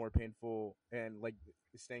more painful and like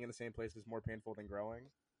staying in the same place is more painful than growing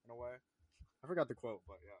in a way. I forgot the quote,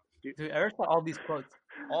 but yeah. Dude, Eric's got all these quotes.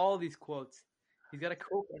 All these quotes. He's got a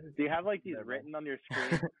quote. Do you have like these written on your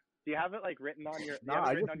screen? Do you have it like written on your? No,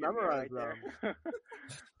 I just memorized them.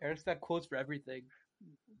 Eric's got quotes for everything.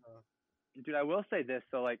 Dude, I will say this.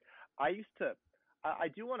 So like, I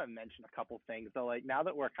do want to mention a couple things. So like, now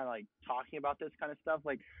that we're kind of like talking about this kind of stuff,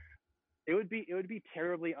 like, it would be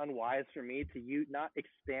terribly unwise for me to not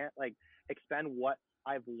expand what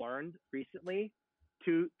I've learned recently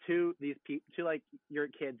to these people, to like your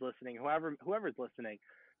kids listening, whoever's listening,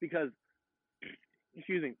 because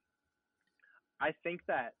excuse me, I think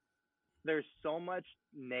that there's so much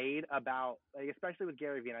made about, like, especially with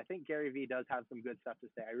Gary Vee, and I think Gary Vee does have some good stuff to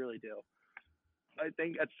say. I really do. I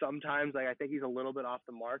think at sometimes, like, I think he's a little bit off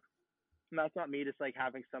the mark. And that's not me just like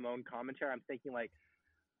having some own commentary. I'm thinking like,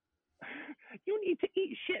 you need to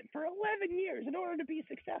eat shit for 11 years in order to be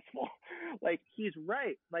successful. Like, he's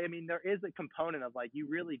right. Like, I mean, there is a component of like, you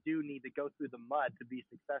really do need to go through the mud to be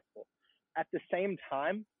successful. At the same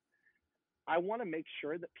time, I want to make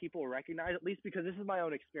sure that people recognize, at least because this is my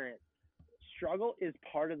own experience, struggle is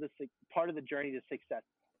part of the journey to success.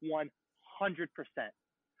 100%.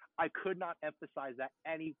 I could not emphasize that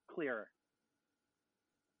any clearer.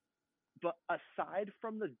 But aside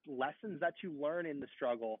from the lessons that you learn in the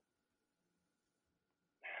struggle,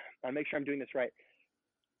 I'll make sure I'm doing this right.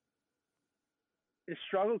 The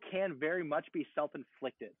struggle can very much be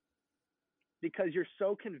self-inflicted because you're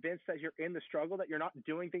so convinced that you're in the struggle that you're not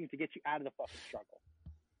doing things to get you out of the fucking struggle.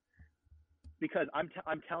 Because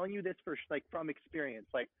I'm telling you this from experience.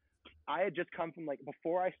 Like, I had just come from, like,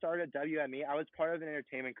 before I started WME, I was part of an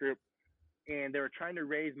entertainment group, and they were trying to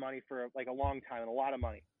raise money for like a long time and a lot of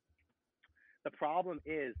money. The problem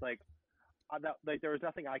is there was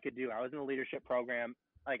nothing I could do. I was in a leadership program.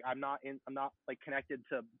 Like, I'm not like connected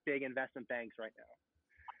to big investment banks right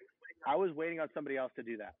now. I was waiting on somebody else to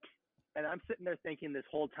do that. And I'm sitting there thinking this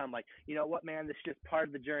whole time, like, you know what, man, this is just part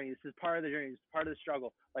of the journey. This is part of the journey. This is part of the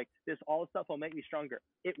struggle. Like, all this stuff will make me stronger.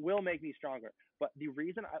 It will make me stronger. But the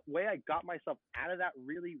way I got myself out of that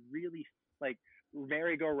really, really, like,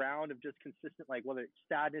 merry-go-round of just consistent, like, whether it's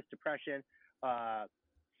sadness, depression,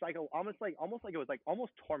 almost like it was like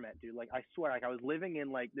almost torment, dude. Like I swear, like I was living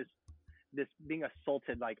in like this being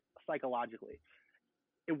assaulted like psychologically.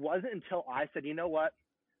 It wasn't until I said, you know what,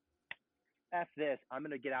 f this, I'm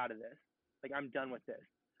gonna get out of this. Like I'm done with this.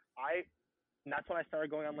 I And that's when I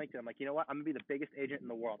started going on LinkedIn. I'm like, you know what? I'm gonna be the biggest agent in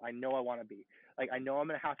the world. I know I want to be. Like, I know I'm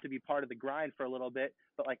gonna have to be part of the grind for a little bit,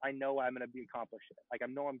 but like, I know I'm gonna be accomplished it. Like,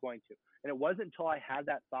 I know I'm going to. And it wasn't until I had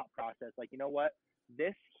that thought process, like, you know what?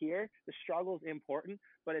 This here, the struggle is important,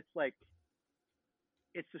 but it's like,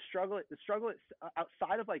 it's the struggle. The struggle is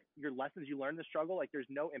outside of like your lessons you learn in the struggle. Like, there's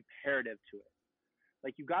no imperative to it.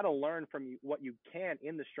 Like, you got to learn from what you can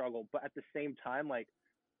in the struggle, but at the same time, like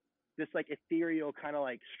this like ethereal kind of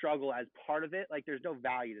like struggle as part of it, like there's no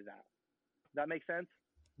value to that. Does that make sense?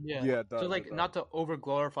 Yeah. Yeah, it So does. It like does. not to over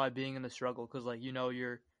glorify being in the struggle because like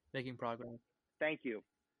you're making progress. Thank you.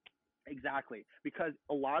 Exactly. Because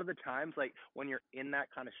a lot of the times, like when you're in that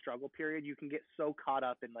kind of struggle period, you can get so caught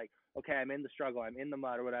up in like, okay, I'm in the struggle, I'm in the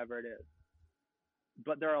mud or whatever it is.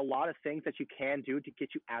 But there are a lot of things that you can do to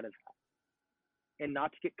get you out of that and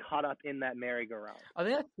not to get caught up in that merry-go-round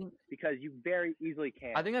because you very easily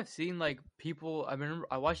can. I think I've seen like people. I remember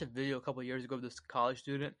I watched a video a couple of years ago of this college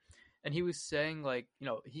student, and he was saying like,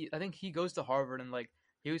 I think he goes to Harvard, and like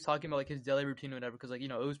he was talking about like his daily routine or whatever, because like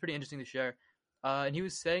it was pretty interesting to share. And he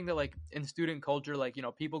was saying that like in student culture, like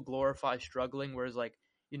people glorify struggling, whereas like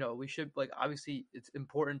we should like obviously it's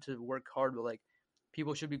important to work hard, but like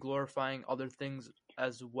people should be glorifying other things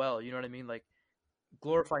as well. You know what I mean? Like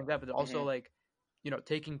glorifying that, but also like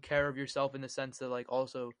taking care of yourself in the sense that like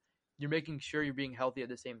also you're making sure you're being healthy at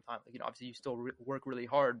the same time. Like obviously you still work really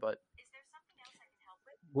hard, but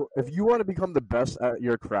Well, if you want to become the best at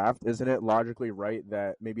your craft, isn't it logically right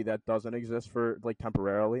that maybe that doesn't exist for like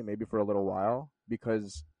temporarily, maybe for a little while?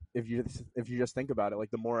 Because if you just think about it,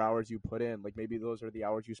 like the more hours you put in, like maybe those are the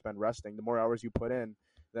hours you spend resting. The more hours you put in,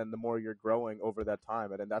 then the more you're growing over that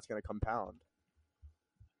time, and then that's going to compound.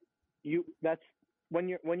 That's when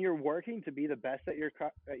you're working to be the best at your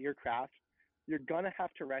craft, you're gonna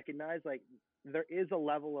have to recognize like there is a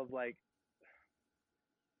level of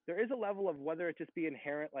whether it just be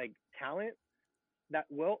inherent like talent that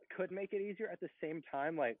could make it easier. At the same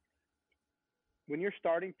time, like when you're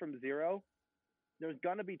starting from zero, there's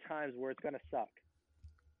gonna be times where it's gonna suck,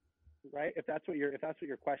 right? If that's what your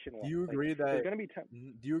question was. Do you agree like, that? there's gonna be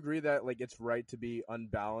Do you agree that like it's right to be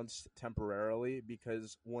unbalanced temporarily?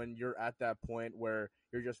 Because when you're at that point where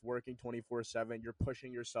you're just working 24/7, you're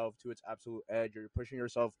pushing yourself to its absolute edge, or you're pushing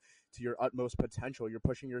yourself to your utmost potential. You're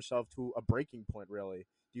pushing yourself to a breaking point. Really,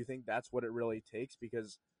 do you think that's what it really takes?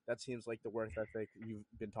 Because that seems like the work ethic you've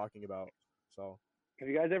been talking about. So, have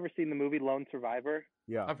you guys ever seen the movie Lone Survivor?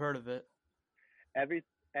 yeah, I've heard of it.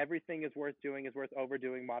 Everything is worth doing is worth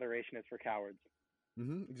overdoing. Moderation is for cowards.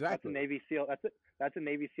 exactly. That's a Navy SEAL. That's a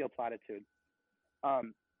Navy SEAL platitude.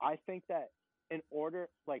 I think that in order,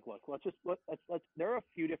 like, look, let's. There are a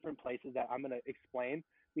few different places that I'm gonna explain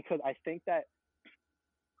because I think that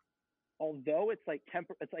although it's like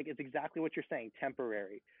it's exactly what you're saying,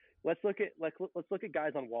 temporary. Let's look at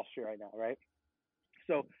guys on Wall Street right now, right?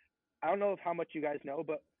 So I don't know how much you guys know,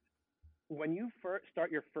 but when you first start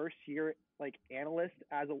your first year like analyst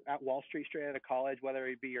at Wall Street straight out of college, whether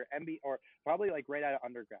it be your MBA or probably like right out of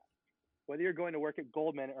undergrad, whether you're going to work at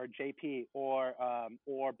Goldman or JP or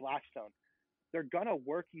Blackstone, they're gonna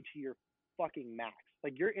work you to your fucking max.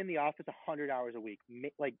 Like you're in the office 100 hours a week.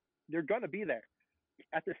 Like they're gonna be there.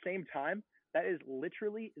 At the same time, that is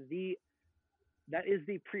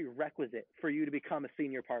the prerequisite for you to become a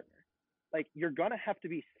senior partner. Like you're gonna have to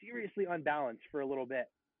be seriously unbalanced for a little bit.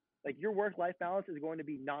 Like your work-life balance is going to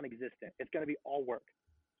be non-existent. It's going to be all work.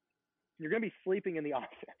 You're going to be sleeping in the office.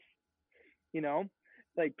 You know,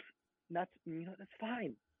 like that's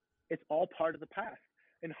fine. It's all part of the path.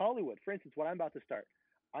 In Hollywood, for instance, what I'm about to start,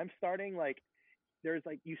 I'm starting like there's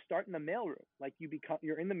like you start in the mailroom. Like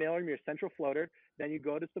you're in the mailroom, you're a central floater. Then you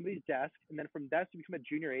go to somebody's desk, and then from desk you become a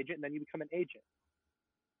junior agent, and then you become an agent.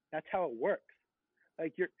 That's how it works.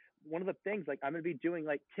 Like one of the things like I'm going to be doing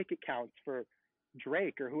like ticket counts for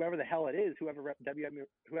Drake or whoever the hell it is, whoever it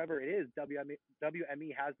is,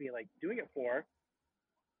 WME has me like doing it for.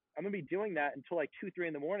 I'm gonna be doing that until like 2-3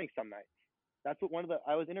 in the morning some nights. That's what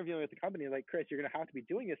I was interviewing with the company, like, Chris, you're gonna have to be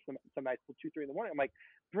doing this some nights till 2-3 in the morning. I'm like,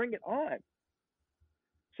 bring it on.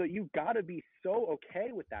 So you gotta be so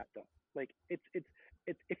okay with that though. Like it's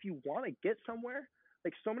if you want to get somewhere,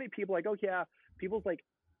 like so many people like, oh yeah, people's like,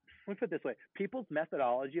 let me put it this way, people's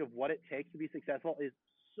methodology of what it takes to be successful is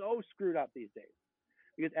so screwed up these days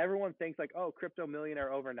because everyone thinks like, oh, crypto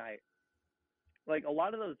millionaire overnight. Like a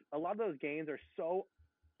lot of those gains are so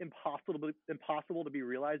impossible to be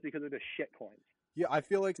realized because they're just shit coins. Yeah, I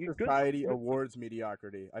feel like You good, society awards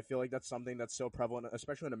mediocrity. I feel like that's something that's so prevalent,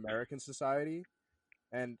 especially in American society.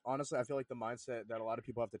 And honestly, I feel like the mindset that a lot of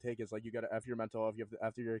people have to take is like you got to f your mental health. You have to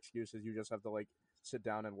after your excuses. You just have to like sit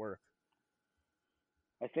down and work.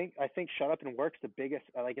 I think shut up and work's the biggest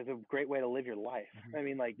like is a great way to live your life. Mm-hmm. I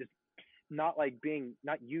mean, like just not like being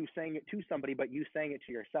not you saying it to somebody, but you saying it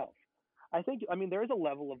to yourself. I mean there is a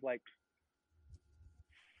level of like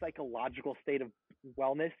psychological state of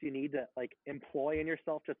wellness you need to like employ in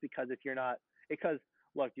yourself just because if you're not because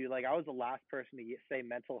look dude like I was the last person to say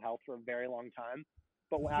mental health for a very long time,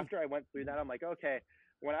 but after I went through that I'm like okay,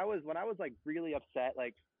 when I was like really upset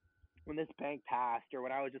like when this bank passed or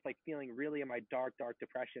when I was just like feeling really in my dark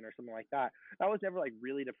depression or something like that, I was never like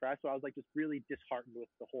really depressed, but I was like just really disheartened with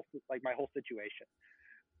the whole like my whole situation.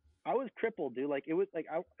 I was crippled, dude. Like it was like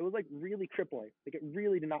really crippling. Like it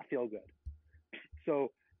really did not feel good.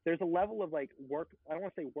 So there's a level of like work. I don't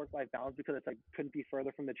want to say work life balance because it's like couldn't be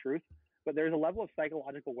further from the truth. But there's a level of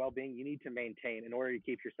psychological well being you need to maintain in order to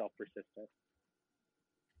keep yourself persistent.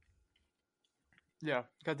 Yeah,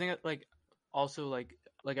 'cause I think like also like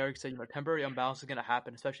Eric said, temporary imbalance is gonna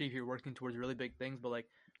happen, especially if you're working towards really big things. But like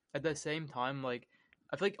at the same time, like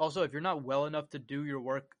I feel like also if you're not well enough to do your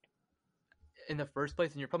work in the first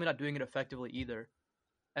place, then you're probably not doing it effectively either.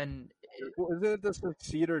 And Well, isn't it the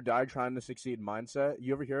succeed or die trying to succeed mindset?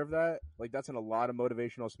 You ever hear of that? Like that's in a lot of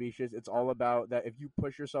motivational speeches. It's all about that if you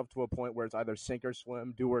push yourself to a point where it's either sink or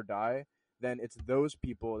swim, do or die, then it's those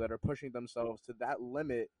people that are pushing themselves to that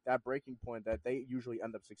limit, that breaking point that they usually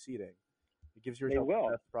end up succeeding. It gives They yourself the will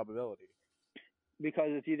best probability.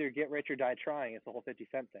 because it's either get rich or die trying. It's the whole 50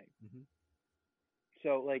 cent thing. Mm-hmm.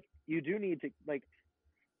 So like you do need to like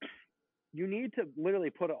you need to literally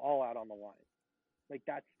put it all out on the line. Like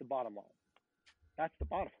that's the bottom line. That's the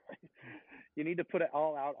bottom line. You need to put it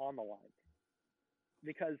all out on the line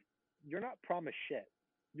because you're not promised shit.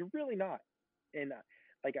 You're really not. And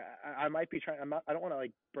like I might be trying. I'm not. I don't want to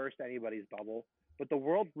like burst anybody's bubble, but the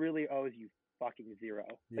world really owes you fucking zero.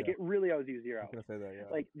 Yeah, Like it really owes you I zero. was gonna say that. Yeah.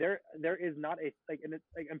 Like there is not a like and it's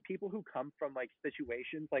like and people who come from like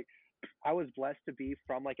situations like I was blessed to be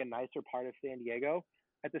from like a nicer part of San Diego.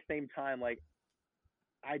 At the same time, like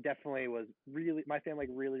I definitely was really my family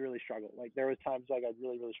like really struggled. Like there was times like I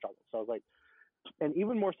really struggled. So I was like, and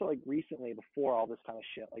even more so like recently before all this kind of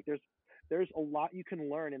shit. Like there's a lot you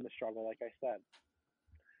can learn in the struggle, like I said.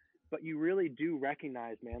 But you really do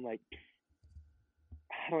recognize, man. Like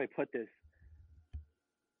how do I put this?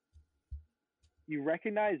 You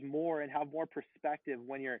recognize more and have more perspective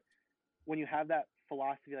when you have that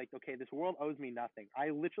philosophy. Like okay, this world owes me nothing. I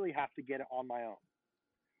literally have to get it on my own.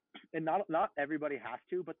 And not everybody has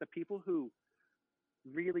to, but the people who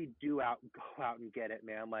really do go out and get it,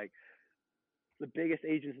 man. Like the biggest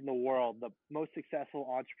agents in the world, the most successful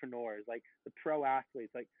entrepreneurs, like the pro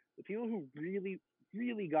athletes, like the people who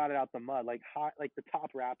really got it out the mud, like like the top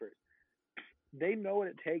rappers. They know what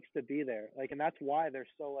it takes to be there, like, and that's why they're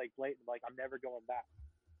so like blatant. Like I'm never going back.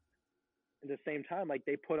 At the same time, like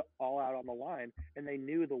they put it all out on the line, and they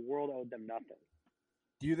knew the world owed them nothing.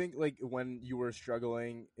 Do you think like when you were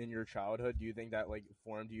struggling in your childhood, do you think that like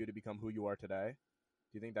formed you to become who you are today?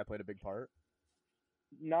 Do you think that played a big part?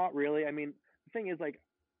 Not really. I mean, the thing is, like,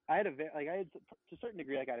 I had to a certain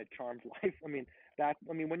degree, like, I had a charmed life. I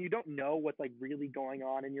mean, when you don't know what's like really going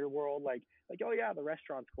on in your world, like, oh yeah, the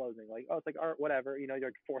restaurant's closing. Like, oh, it's like, art, whatever. You know, you're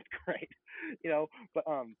like fourth grade. You know, but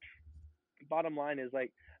bottom line is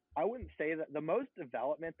like, I wouldn't say that the most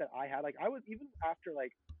development that I had, like, I was even after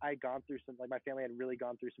like I had gone through some, like, my family had really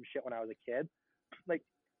gone through some shit when I was a kid. Like,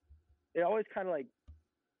 it always kind of like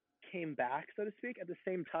came back, so to speak. At the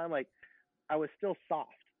same time, like I was still soft.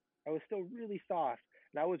 I was still really soft.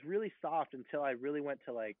 And I was really soft until I really went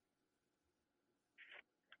to like,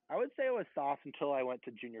 I would say I was soft until I went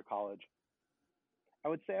to junior college. I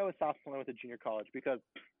would say I was soft when I went to junior college because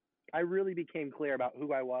I really became clear about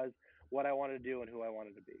who I was, what I wanted to do, and who I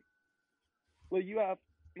wanted to be. Well,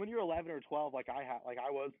 when you're 11 or 12,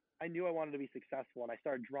 I knew I wanted to be successful, and I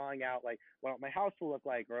started drawing out like what my house will look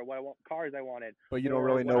like, or what cars I wanted, But you don't or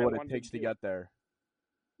really what know I what it wanted takes to to do. get there.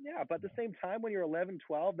 Yeah, but at the same time, when you're 11,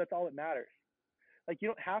 12, that's all that matters. Like you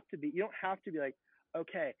don't have to be like,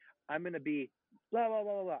 okay, I'm gonna be blah blah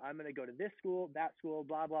blah blah. I'm gonna go to this school, that school,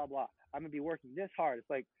 blah blah blah. I'm gonna be working this hard. It's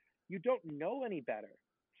like you don't know any better.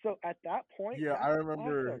 So at that point, Yeah, I that's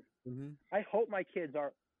remember. awesome. I hope my kids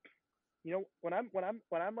are, when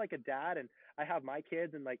I'm like a dad and I have my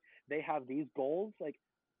kids and like they have these goals, like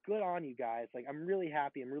good on you guys. Like I'm really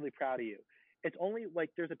happy. I'm really proud of you. It's only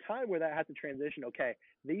like there's a time where that has to transition. Okay,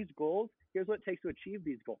 these goals, here's what it takes to achieve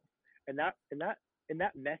these goals. And that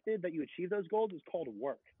method that you achieve those goals is called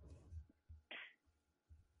work.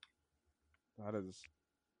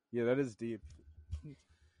 That is deep.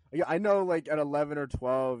 Yeah, I know. Like at 11 or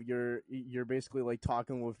 12, you're basically like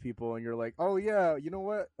talking with people, and you're like, oh yeah, you know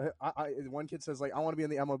what? One kid says like I want to be in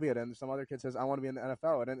the MLB, and then some other kid says I want to be in the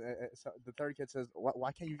NFL, and then so the third kid says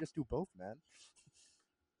why can't you just do both, man?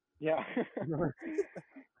 Yeah.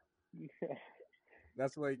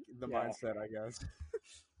 That's like the Yeah. mindset, I guess.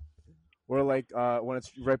 Or like when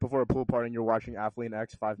it's right before a pool party and you're watching Athlete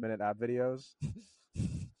X 5-minute app videos.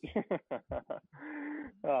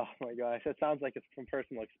 Oh my gosh, that sounds like it's from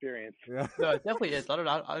personal experience. Yeah. No, it definitely is. I don't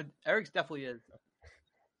know. Eric's definitely is.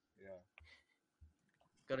 Yeah.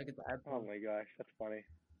 Gotta get the ad. Oh my gosh, that's funny.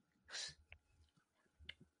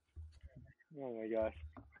 Oh my gosh.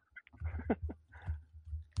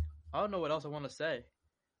 I don't know what else I want to say.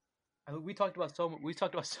 We talked about so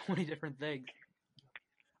many different things.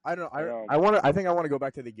 I don't know. I think I want to go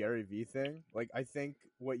back to the Gary Vee thing. Like, I think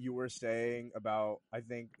what you were saying about, I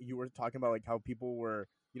think you were talking about like how people were,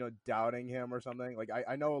 doubting him or something. Like,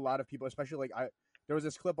 I know a lot of people, especially like there was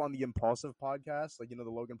this clip on the Impulsive podcast, like, the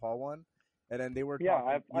Logan Paul one. And then they were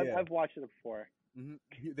talking, I've watched it before.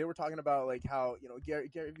 Mm-hmm. They were talking about like how, Gary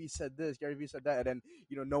Vee said this, Gary Vee said that. And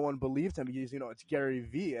then, no one believed him because, it's Gary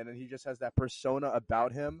Vee. And then he just has that persona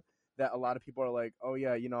about him that a lot of people are like, oh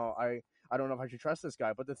yeah, I don't know if I should trust this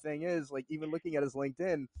guy. But the thing is, like, even looking at his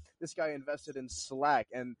LinkedIn, this guy invested in Slack,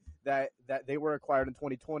 and that they were acquired in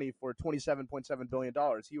 2020 for $27.7 billion.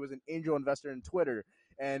 He was an angel investor in Twitter,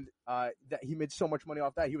 and that he made so much money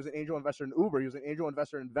off that. He was an angel investor in Uber. He was an angel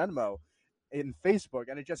investor in Venmo, in Facebook,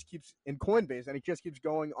 and it just keeps in Coinbase, and it just keeps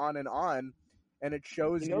going on, and it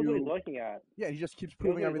shows he knows what he's looking at. Yeah, he just keeps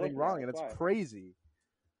proving everything wrong, and it's crazy.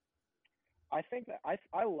 I think that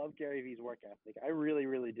I love Gary Vee's work ethic. I really,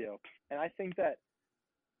 really do. And I think that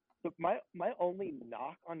my only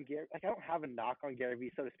knock on Gary, like I don't have a knock on Gary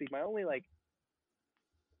Vee, so to speak. My only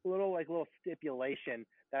little stipulation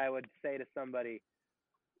that I would say to somebody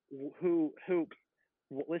who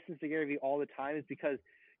listens to Gary Vee all the time is because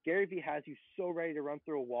Gary Vee has you so ready to run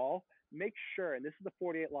through a wall. Make sure, and this is the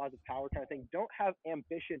 48 laws of power kind of thing, don't have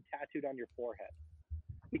ambition tattooed on your forehead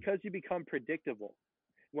because you become predictable.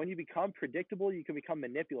 When you become predictable, you can become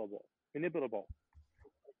manipulable.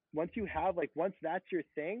 Once that's your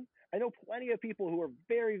thing, I know plenty of people who are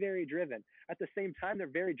very, very driven. At the same time, they're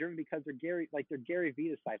very driven because they're Gary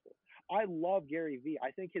Vee disciples. I love Gary Vee.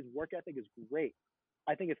 I think his work ethic is great.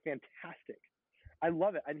 I think it's fantastic. I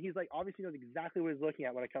love it. And he's obviously knows exactly what he's looking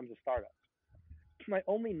at when it comes to startups. My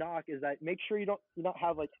only knock is that make sure you don't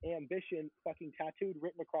have ambition fucking tattooed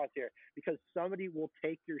written across here because somebody will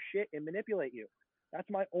take your shit and manipulate you. That's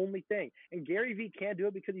my only thing. And Gary Vee can't do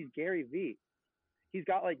it because he's Gary Vee. He's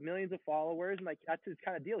got millions of followers and that's his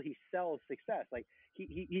kind of deal. He sells success.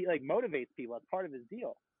 He motivates people. That's part of his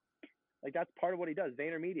deal. That's part of what he does.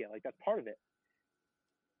 VaynerMedia. That's part of it.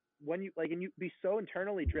 When you and you be so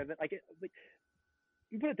internally driven,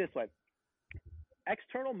 you put it this way.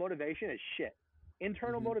 External motivation is shit.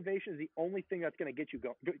 Internal motivation is the only thing that's going to get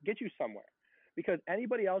you somewhere. Because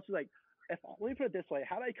anybody else is let me put it this way.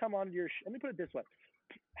 How did I come onto let me put it this way.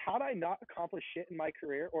 Had I not accomplished shit in my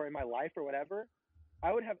career or in my life or whatever,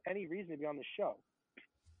 I would have any reason to be on the show.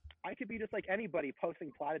 I could be just like anybody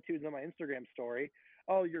posting platitudes on my Instagram story.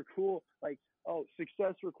 Oh, you're cool.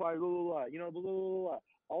 Success requires blah, blah, blah, blah, blah, blah.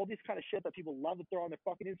 All these kind of shit that people love to throw on their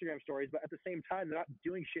fucking Instagram stories, but at the same time, they're not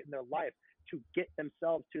doing shit in their life to get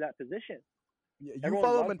themselves to that position. Yeah, you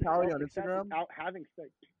follow Mentality on Instagram? Without having sex.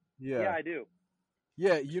 Yeah. Yeah, I do.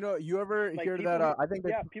 Yeah, you ever hear people, that? I think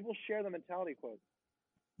people share the mentality quotes.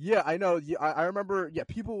 Yeah, I know. Yeah, I remember. Yeah,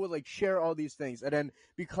 people would share all these things, and then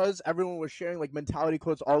because everyone was sharing mentality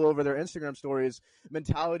quotes all over their Instagram stories,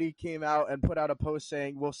 Mentality came out and put out a post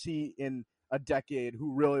saying, "We'll see in a decade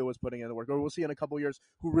who really was putting in the work, or we'll see in a couple years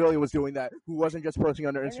who really was doing that, who wasn't just posting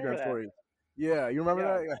on their Instagram stories." Yeah, you remember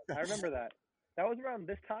that? Yeah. I remember that. That was around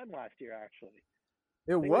this time last year, actually.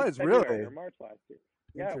 It was really or March last year.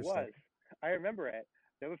 Yeah, it was. I remember it.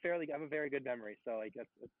 I have a very good memory, so that's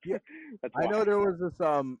yeah. That's I know there was this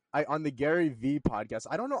on the Gary Vee podcast.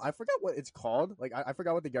 I don't know. I forgot what it's called. I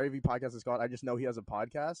forgot what the Gary Vee podcast is called. I just know he has a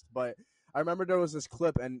podcast. But I remember there was this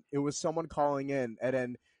clip, and it was someone calling in, and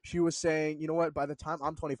then she was saying, you know what? By the time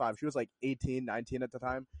I'm 25, she was 18, 19 at the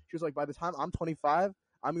time. She was like, by the time I'm 25,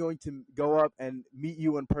 I'm going to go up and meet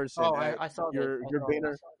you in person. Oh, I saw your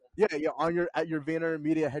Vayner. Yeah, at your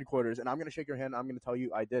VaynerMedia headquarters, and I'm gonna shake your hand. I'm gonna tell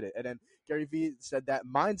you I did it. And then Gary Vee said that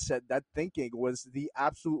mindset, that thinking, was the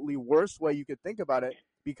absolutely worst way you could think about it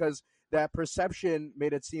because that perception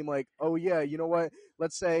made it seem like, oh yeah, you know what?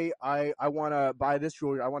 Let's say I want to buy this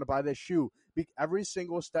jewelry, I want to buy this shoe. Every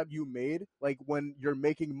single step you made, when you're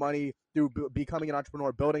making money through becoming an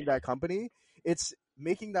entrepreneur, building that company, it's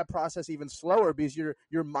making that process even slower because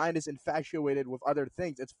your mind is infatuated with other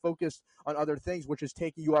things. It's focused on other things, which is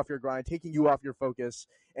taking you off your grind, taking you off your focus,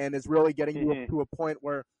 and is really getting you to a point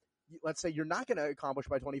where, let's say, you're not going to accomplish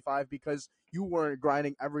by 25 because you weren't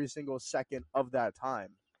grinding every single second of that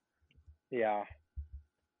time. Yeah.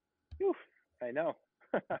 Whew, I know.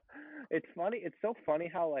 It's funny. It's so funny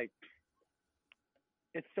how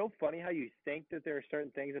you think that there are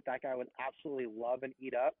certain things that guy would absolutely love and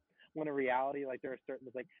eat up, when in reality, like, there are certain,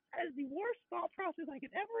 like, that is the worst thought process I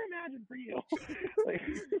could ever imagine for you. Like,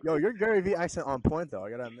 yo, your Gary Vee accent on point though. I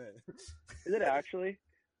gotta admit. Is it actually?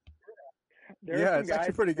 Yeah, it's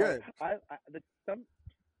actually pretty good.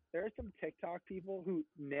 There are some TikTok people who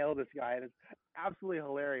nail this guy, and it's absolutely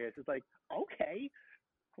hilarious. It's like, okay,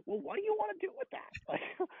 well, what do you want to do with that?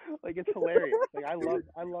 Like it's hilarious. Like I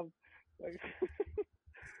love. Like,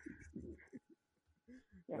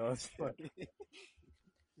 no, it's funny.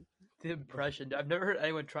 The impression. I've never heard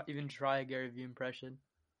anyone try a Gary Vee impression.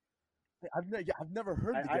 I've never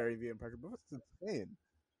heard the Gary Vee impression, but it's insane.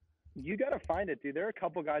 You gotta find it, dude. There are a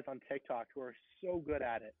couple guys on TikTok who are so good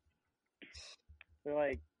at it. They're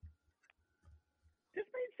like, just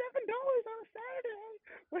made $7 on a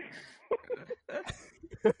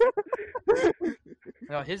Saturday.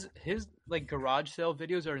 No, his like garage sale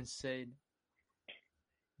videos are insane.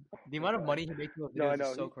 The amount of money he makes with videos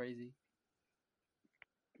is so crazy.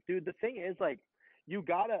 Dude, the thing is, like, you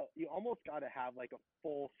almost gotta have like a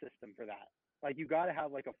full system for that. Like, you gotta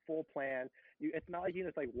have like a full plan. It's not like you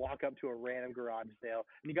just like walk up to a random garage sale,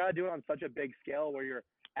 and you gotta do it on such a big scale where your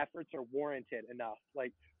efforts are warranted enough.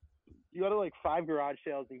 Like, you go to like 5 garage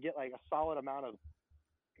sales and get like a solid amount of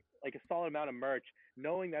merch,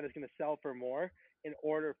 knowing that it's gonna sell for more, in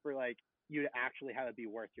order for like you to actually have it be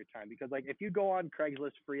worth your time. Because like if you go on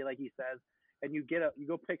Craigslist free, like he says, and you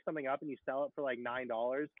go pick something up and you sell it for like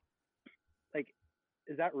 $9, like,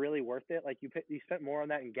 is that really worth it? Like, you spent more on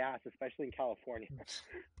that in gas, especially in California.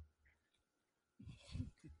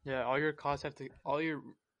 Yeah, all your costs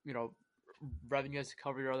revenue has to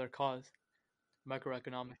cover your other costs.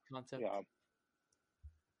 Microeconomics concept. Yeah.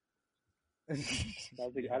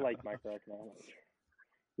 I like microeconomics.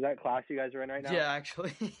 Is that class you guys are in right now? Yeah,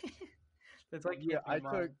 actually. It's like, yeah, I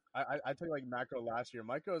took like macro last year.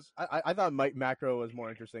 I thought macro was more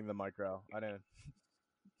interesting than micro. I didn't.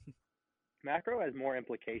 Macro has more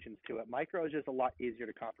implications to it. Micro is just a lot easier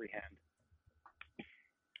to comprehend.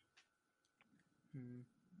 I'm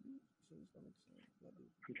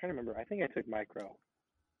trying to remember. I think I took micro.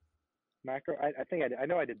 Macro, I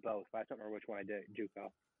know I did both, but I don't remember which one I did.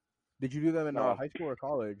 JUCO. Did you do them in high school or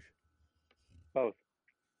college? Both.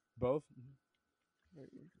 Both?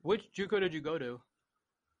 Which JUCO did you go to?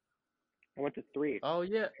 I went to 3. Oh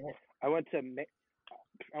yeah. I went to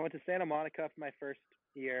Santa Monica for my first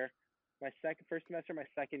year. My first semester, my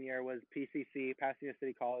second year was PCC, Pasadena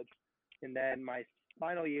City College, and then my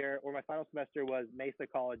final semester was Mesa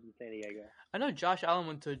College in San Diego. I know Josh Allen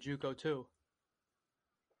went to JUCO too.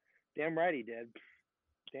 Damn right he did.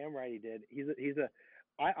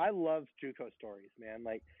 I love JUCO stories, man.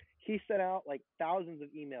 Like, he sent out like thousands of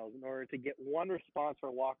emails in order to get one response for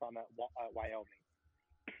a walk on at Wyoming.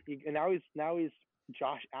 And now he's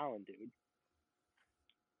Josh Allen, dude.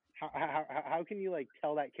 How can you like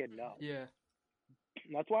tell that kid no? Yeah.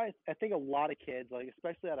 That's why I think a lot of kids, like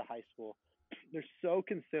especially out of high school, they're so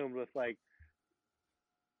consumed with like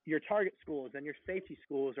your target schools and your safety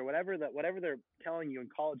schools or whatever they're telling you in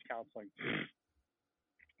college counseling.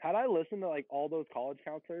 Had I listened to like all those college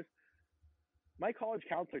counselors, my college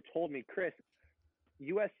counselor told me, Chris,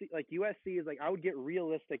 USC is like, I would get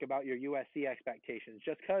realistic about your USC expectations,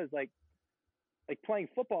 just because like playing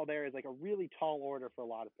football there is like a really tall order for a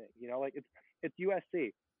lot of things. You know, like it's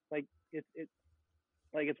USC, like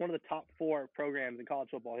it's one of the top 4 programs in college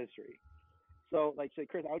football history. So like,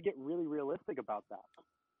 Chris, I would get really realistic about that.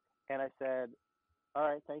 And I said, all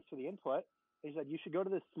right, thanks for the input. He said, you should go to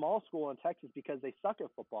this small school in Texas because they suck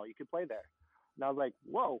at football. You could play there. And I was like,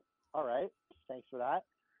 whoa, all right, thanks for that.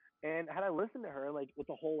 And had I listened to her, like, with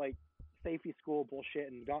the whole like safety school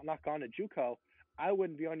bullshit and not gone to JUCO, I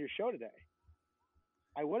wouldn't be on your show today.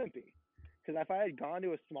 I wouldn't be. Because if I had gone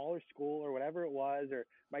to a smaller school or whatever it was, or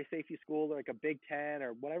my safety school, or like a Big Ten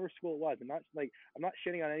or whatever school it was, I'm not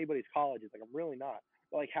shitting on anybody's colleges. Like, I'm really not.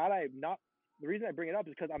 But like, the reason I bring it up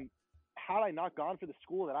is because had I not gone for the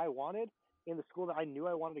school that I wanted, in the school that I knew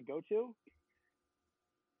I wanted to go to,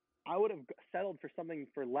 I would have settled for something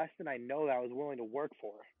for less than I know that I was willing to work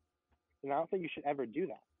for. And I don't think you should ever do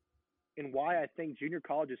that. And why I think junior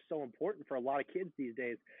college is so important for a lot of kids these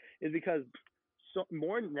days is because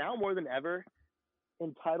more than ever,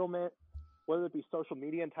 entitlement, whether it be social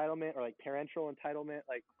media entitlement or like parental entitlement,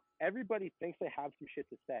 like everybody thinks they have some shit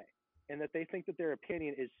to say and that they think that their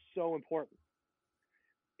opinion is so important.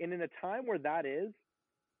 And in a time where that is,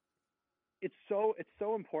 it's so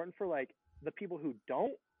important for like the people who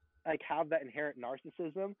don't like have that inherent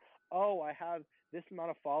narcissism. Oh, I have this amount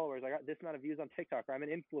of followers, I got this amount of views on TikTok, or I'm an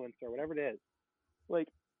influencer, whatever it is. Like,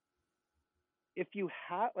 if you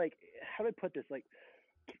have like, how do I put this? Like,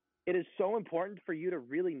 it is so important for you to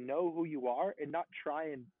really know who you are and not try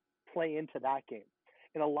and play into that game.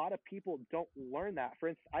 And a lot of people don't learn that. For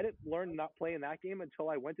instance, I didn't learn not playing that game until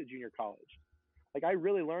I went to junior college. Like, I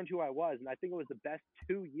really learned who I was, and I think it was the best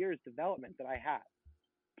 2 years development that I had.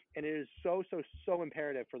 And it is so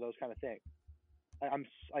imperative for those kind of things. I'm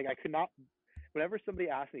like, I could not. Whenever somebody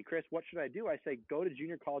asks me, Chris, what should I do? I say, go to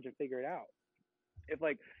junior college and figure it out. If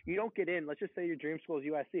like you don't get in, let's just say your dream school is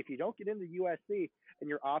USC. If you don't get into USC and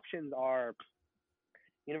your options are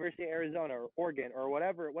University of Arizona or Oregon or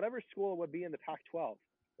whatever school would be in the Pac-12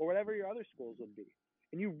 or whatever your other schools would be,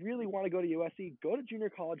 and you really want to go to USC, go to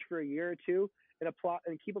junior college for a year or two and apply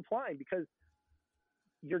and keep applying, because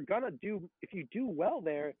you're gonna do, if you do well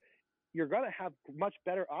there, you're gonna have much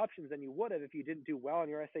better options than you would have if you didn't do well on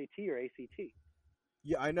your SAT or ACT.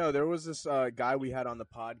 Yeah, I know. There was this guy we had on the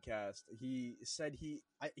podcast. He said he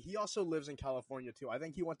also lives in California too. I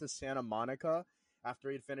think he went to Santa Monica after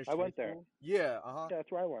he'd finished. I went there. Yeah, Yeah,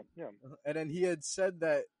 that's where I went. Yeah. And then he had said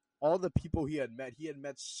that all the people he had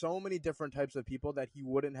met so many different types of people that he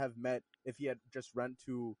wouldn't have met if he had just went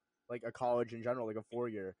to like a college in general, like a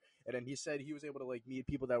 4-year. And then he said he was able to like meet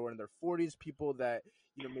people that were in their 40s, people that,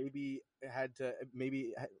 you know,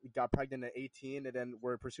 maybe got pregnant at 18 and then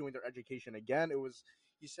were pursuing their education again.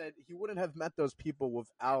 He said he wouldn't have met those people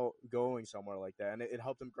without going somewhere like that. And it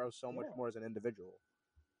helped him grow so much more as an individual.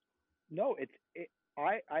 No,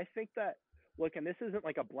 I think that, look, and this isn't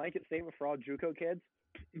like a blanket statement for all JUCO kids,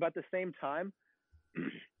 but at the same time,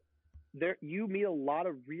 there you meet a lot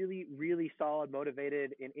of really, really solid,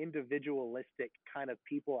 motivated, and individualistic kind of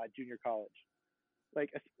people at junior college, like,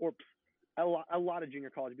 or a lot of junior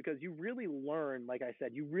college, because you really learn, like I said,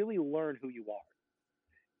 you really learn who you are,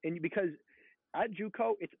 and because at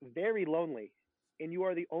JUCO it's very lonely, and you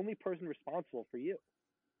are the only person responsible for you,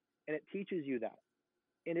 and it teaches you that.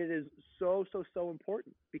 And it is so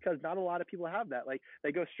important, because not a lot of people have that. Like,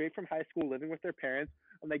 they go straight from high school living with their parents,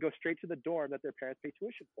 and they go straight to the dorm that their parents pay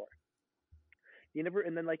tuition for. You never,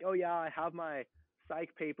 and then like, oh yeah, I have my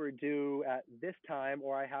psych paper due at this time,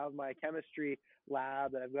 or I have my chemistry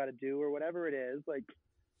lab that I've got to do, or whatever it is. Like,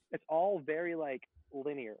 it's all very like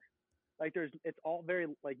linear. Like, it's all very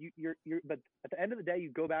like you're, but at the end of the day,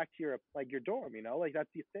 you go back to your dorm, you know, like that's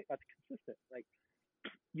the thing, that's consistent. Like,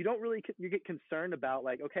 you don't really, you get concerned about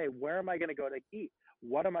like, okay, where am I going to go to eat?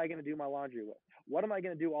 What am I going to do my laundry with? What am I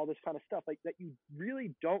going to do? All this kind of stuff like that you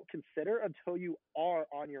really don't consider until you are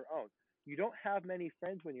on your own. You don't have many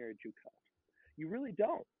friends when you're a JUCO. You really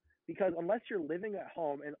don't, because unless you're living at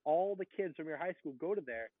home and all the kids from your high school go to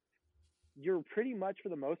there, you're pretty much, for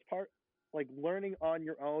the most part, like learning on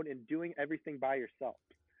your own and doing everything by yourself.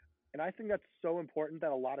 And I think that's so important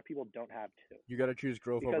that a lot of people don't have to. You got to choose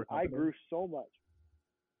growth because over company. I grew so much.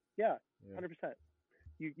 Yeah, 100%.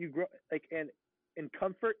 You grow, like, and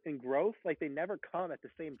comfort and growth, like, they never come at the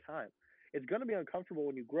same time. It's going to be uncomfortable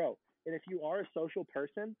when you grow. And if you are a social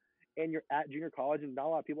person and you're at junior college and not a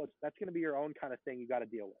lot of people, that's going to be your own kind of thing you got to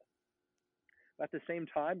deal with. But at the same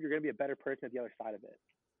time, you're going to be a better person at the other side of it.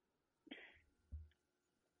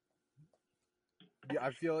 Yeah,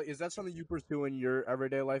 I feel, is that something you pursue in your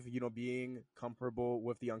everyday life? You know, being comfortable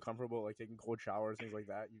with the uncomfortable, like taking cold showers, things like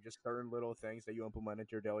that. You just certain little things that you implement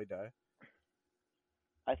into your daily day.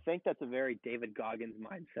 I think that's a very David Goggins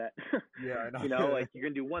mindset. Yeah, I know. You know, like, you're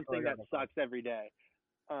gonna do one thing that sucks every day.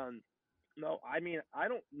 No, I mean, I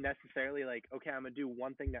don't necessarily like, okay, I'm gonna do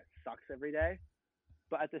one thing that sucks every day,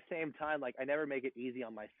 but at the same time, like, I never make it easy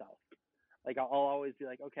on myself. Like, I'll always be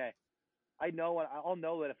like, okay, I'll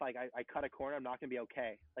know that if like I cut a corner, I'm not gonna be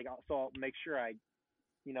okay. Like, so I'll make sure I,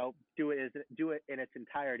 you know, do it in its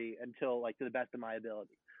entirety until, like, to the best of my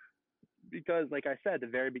ability. Because, like I said at the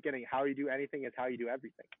very beginning, how you do anything is how you do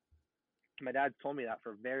everything. My dad's told me that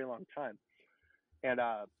for a very long time. And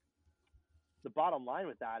the bottom line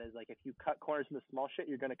with that is, like, if you cut corners in the small shit,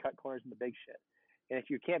 you're going to cut corners in the big shit. And if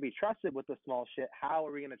you can't be trusted with the small shit, how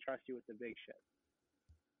are we going to trust you with the big shit?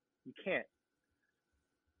 You can't.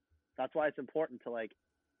 That's why it's important to, like,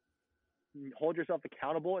 hold yourself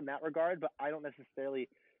accountable in that regard. But I don't necessarily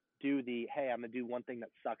do the, hey, I'm going to do one thing that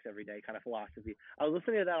sucks every day kind of philosophy. I was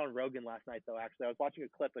listening to that on Rogan last night, though, actually. I was watching a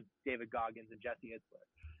clip of David Goggins and Jesse Itzler.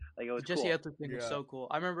 Like it was The Jesse cool. Itzler thing was so cool.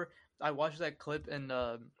 I remember I watched that clip, and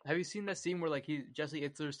have you seen that scene where like Jesse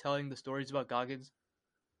Itzler's telling the stories about Goggins?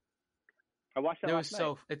 I watched that last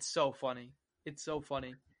night. It's so funny. It's so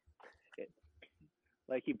funny.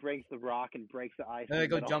 Like he breaks the rock and breaks the ice. And in they the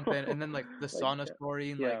go middle. jump in, and then like the like, sauna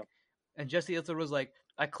story, and yeah. like, and Jesse Itzler was like,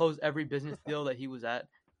 I closed every business deal that he was at,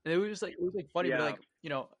 and it was just like funny, Yeah. but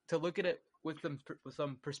like to look at it with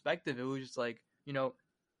some perspective, it was just like he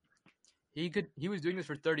was doing this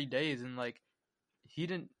for 30 days, and like he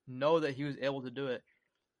didn't know that he was able to do it.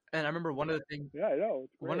 And I remember one of the things. Yeah, I know.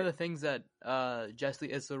 It's great. One of the things that Jesse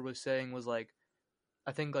Itzler was saying was like,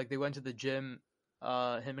 I think like they went to the gym,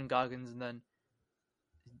 him and Goggins, and then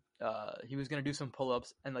he was gonna do some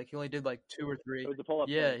pull-ups, and like he only did like 2 or 3. It was a pull-up.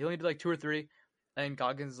 Yeah, he only did like 2 or 3, and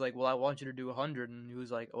Goggins is like, well, I want you to do 100, and he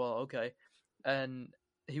was like, well, okay, and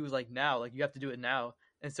he was like, now, like you have to do it now,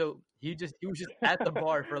 and so he was just at the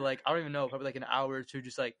bar for like I don't even know, probably like an hour or two,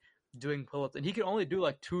 just like doing pull-ups, and he could only do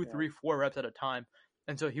like 2, 3, 4 reps at a time,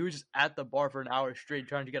 and so he was just at the bar for an hour straight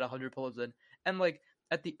trying to get 100 pull-ups in, and like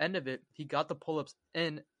at the end of it, he got the pull-ups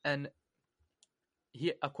in, and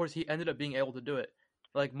he ended up being able to do it.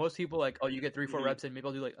 Like most people, like, oh, you get 3, 4 reps in, maybe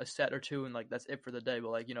I'll do like a set or 2, and like that's it for the day.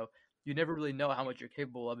 But like you never really know how much you're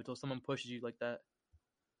capable of until someone pushes you like that.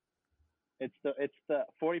 It's the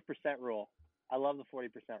 40% rule. I love the 40%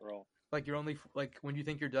 rule. Like you're only like when you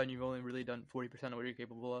think you're done, you've only really done 40% of what you're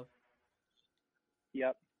capable of.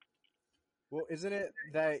 Yep. Well, isn't it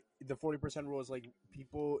that the 40% rule is like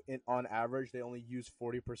people on average they only use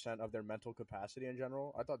 40% of their mental capacity in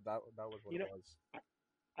general? I thought that was what it was.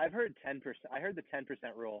 I've heard 10%. I heard the 10%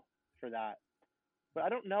 rule for that, but I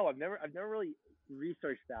don't know. I've never really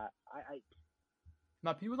researched that.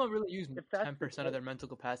 Now people don't really use 10% of their mental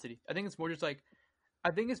capacity. I think it's more just like,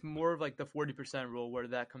 I think it's more of like the 40% rule where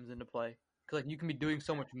that comes into play. Because like you can be doing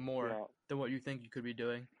so much more than what you think you could be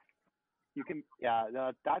doing. You can,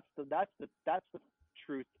 no, that's the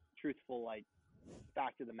truthful like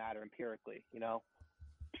fact of the matter empirically. That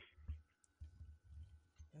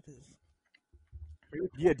is.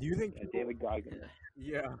 Yeah. Do you think David Goggins?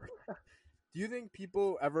 Yeah. Do you think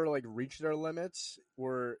people ever like reach their limits,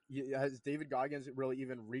 or has David Goggins really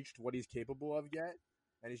even reached what he's capable of yet?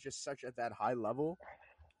 And he's just such at that high level?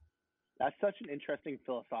 That's such an interesting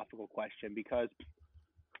philosophical question, because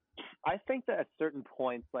I think that at certain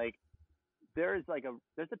points, like there's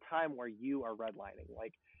a time where you are redlining,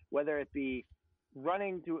 like whether it be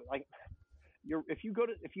running to like if you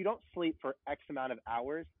don't sleep for X amount of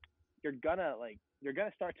hours, you're gonna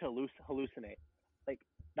start to hallucinate. Like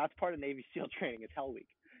that's part of Navy SEAL training. It's Hell Week.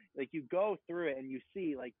 Like you go through it and you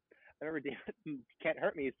see, like I remember David Can't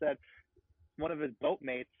Hurt Me said one of his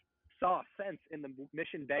boatmates saw a fence in the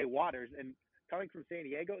Mission Bay waters, and coming from San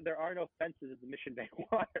Diego, there are no fences in the Mission Bay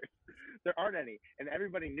waters. There aren't any, and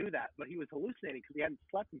everybody knew that, but he was hallucinating because he hadn't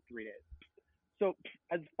slept in 3 days. So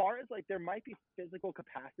as far as like there might be physical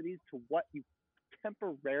capacities to what you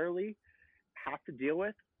temporarily have to deal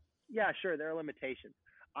with, yeah, sure, there are limitations.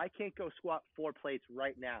 I can't go squat 4 plates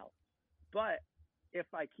right now, but if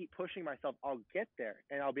I keep pushing myself, I'll get there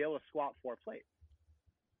and I'll be able to squat 4 plates.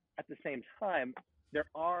 At the same time, there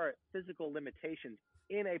are physical limitations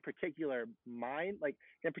in a particular mind, like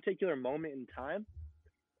in a particular moment in time.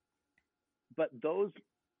 But those,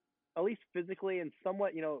 at least physically and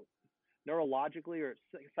somewhat, neurologically or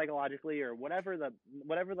psychologically or whatever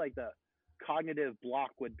like the cognitive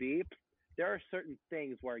block would be, there are certain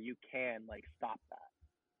things where you can like stop that.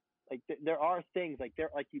 Like there are things like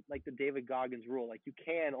the David Goggins rule, like you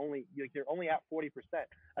can only you're only at 40%.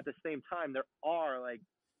 At the same time, there are like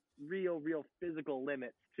real physical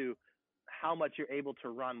limits to how much you're able to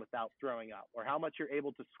run without throwing up, or how much you're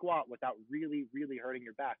able to squat without really hurting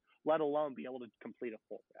your back, let alone be able to complete a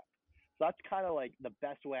full rep. So that's kind of like the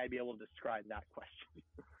best way I'd be able to describe that question.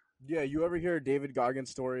 Yeah, you ever hear David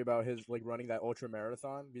Goggins' story about his like running that ultra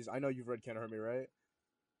marathon? Because I know you've read Can't Hurt Me, right?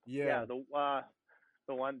 Yeah, the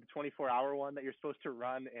 24-hour one that you're supposed to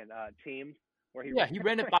run in teams. Where he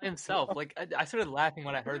ran it by himself. Like I started laughing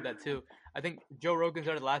when I heard that too. I think Joe Rogan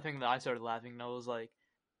started laughing, and then I started laughing, and I was like,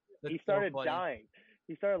 he started dying.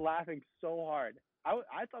 He started laughing so hard.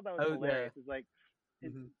 I thought that was hilarious. It's like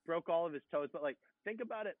it broke all of his toes, but like think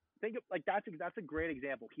about it. That's a great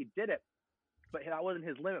example. He did it, but that wasn't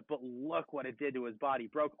his limit. But look what it did to his body.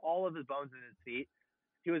 Broke all of his bones in his feet.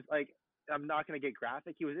 He was like, I'm not gonna get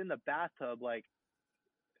graphic. He was in the bathtub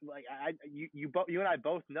you and I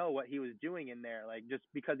both know what he was doing in there, like just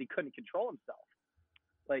because he couldn't control himself.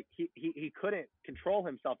 Like he couldn't control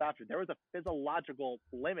himself after. There was a physiological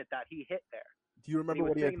limit that he hit there. Do you remember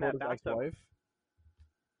what he had told his ex-wife?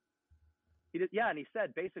 and he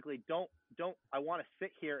said basically, don't. I want to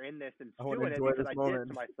sit here in this and I want stew to in it enjoy because this I did moment. it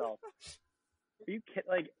to myself. Are you kidding?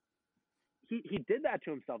 Like he did that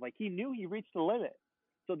to himself. Like he knew he reached the limit.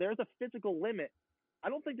 So there's a physical limit. I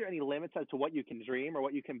don't think there are any limits as to what you can dream or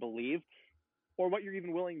what you can believe or what you're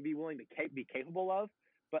even willing to be capable of.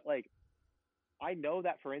 But like I know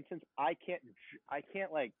that, for instance, I can't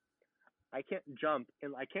jump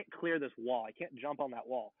and I can't clear this wall. I can't jump on that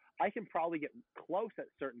wall. I can probably get close at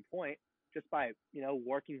a certain point just by,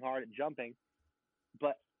 working hard at jumping.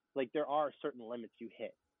 But like there are certain limits you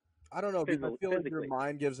hit. I don't know, because I feel like your Physically.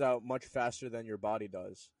 mind gives out much faster than your body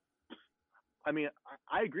does. I mean,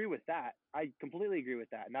 I agree with that. I completely agree with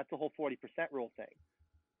that. And that's the whole 40% rule thing.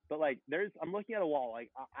 But like I'm looking at a wall. Like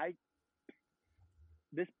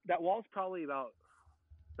that wall is taller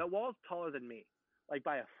than me, like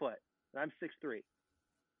by a foot. And I'm 6'3".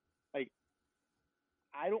 Like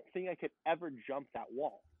I don't think I could ever jump that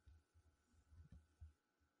wall.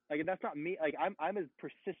 Like that's not me. Like I'm as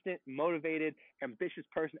persistent, motivated, ambitious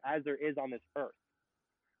person as there is on this earth.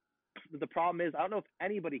 But the problem is I don't know if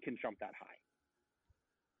anybody can jump that high.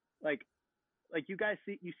 Like you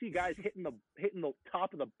see guys hitting the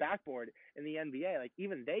top of the backboard in the NBA. Like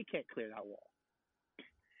even they can't clear that wall.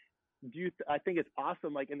 I think it's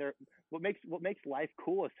awesome. Like what makes life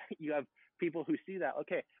cool is that you have people who see that.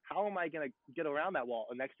 Okay, how am I gonna get around that wall?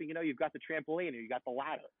 And next thing you know, you've got the trampoline or you got the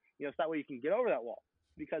ladder. So that way you can get over that wall.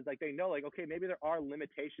 Because like they know, like, okay, maybe there are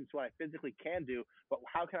limitations to what I physically can do, but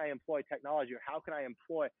how can I employ technology or how can I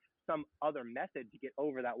employ some other method to get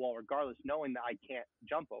over that wall, regardless, knowing that I can't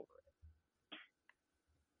jump over it.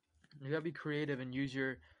 You gotta be creative and use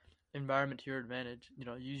your environment to your advantage.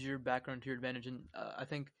 Use your background to your advantage, and I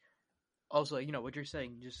think also, what you're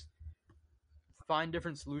saying, just find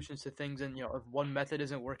different solutions to things, and if one method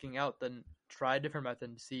isn't working out, then try a different method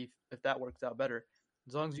and see if that works out better.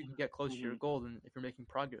 As long as you can get close to your goal, and if you're making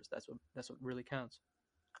progress, that's what really counts.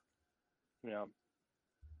 Yeah.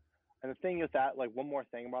 And the thing is that, like, one more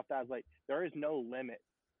thing about that is, like, there is no limit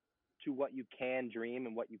to what you can dream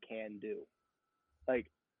and what you can do. Like,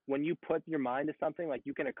 when you put your mind to something, like,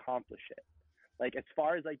 you can accomplish it. Like, as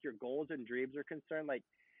far as, like, your goals and dreams are concerned, like,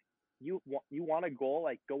 you want a goal,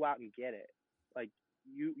 like, go out and get it. Like,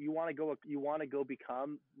 you want to go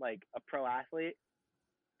become, like, a pro athlete.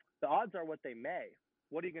 The odds are what they may.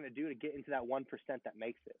 What are you going to do to get into that 1% that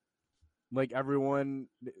makes it? Like everyone,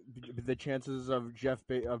 the chances of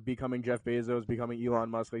becoming Jeff Bezos, becoming Elon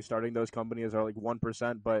Musk, like starting those companies are like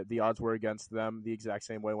 1%, but the odds were against them the exact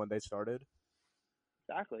same way when they started.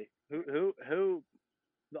 Exactly. Who?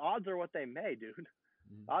 The odds are what they may, dude.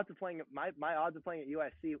 Odds of playing my odds of playing at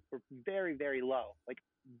USC were very, very low. Like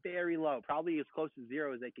very low, probably as close to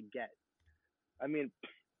zero as they could get. I mean,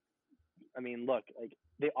 look, like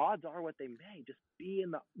the odds are what they may. Just be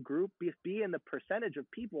in the group, be in the percentage of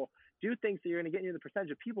people, do things that you're going to get into the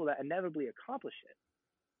percentage of people that inevitably accomplish it.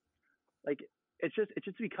 Like it just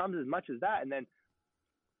becomes as much as that. And then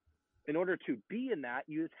in order to be in that,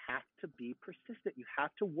 you just have to be persistent. You have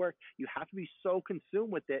to work. You have to be so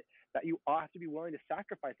consumed with it that you have to be willing to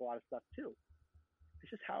sacrifice a lot of stuff too. It's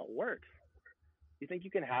just how it works. You think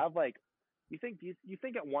you can have like, you think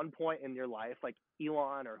at one point in your life, like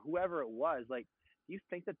Elon or whoever it was, like, do you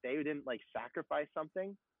think that they didn't like sacrifice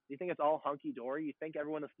something? Do you think it's all hunky dory? You think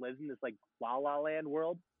everyone just lives in this like la la land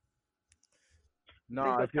world? No,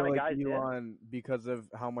 I feel like Elon, because of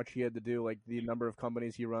how much he had to do, like the number of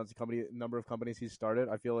companies he runs, number of companies he started,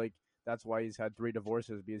 I feel like that's why he's had 3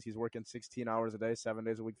 divorces, because he's working 16 hours a day, 7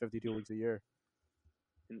 days a week, 52 weeks a year.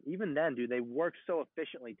 And even then, dude, they work so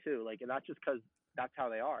efficiently too. Like, and not just because that's how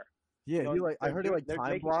they are. Yeah, I heard he like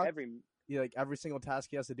time block. Every single task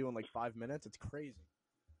he has to do in like 5 minutes. It's crazy.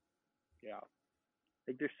 Yeah,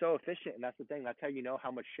 like they're so efficient, and that's the thing. That's how you know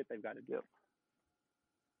how much shit they've got to do.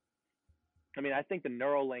 I mean, I think the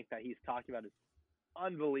Neuralink that he's talking about is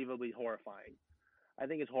unbelievably horrifying. I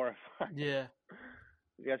think it's horrifying. Yeah.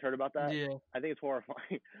 You guys heard about that? Yeah. I think it's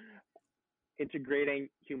horrifying. Integrating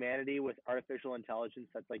humanity with artificial intelligence,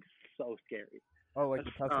 that's like so scary. Oh, like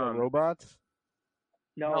the Tesla robots?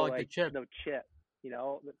 No, like the chip. No chip,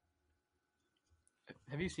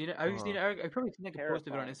 Have you seen it? Have you seen it, Eric? I've probably seen a post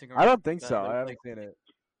of it on Instagram. I don't think so. I haven't seen it.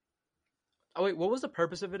 Oh, wait, what was the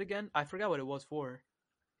purpose of it again? I forgot what it was for.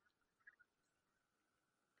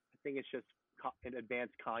 I think it's just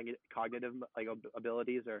advanced cognitive like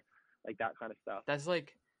abilities or like that kind of stuff. That's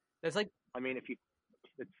like. I mean, it's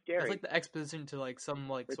scary. That's like the exposition to like some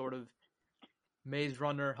like sort of Maze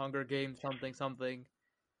Runner, Hunger Games, something.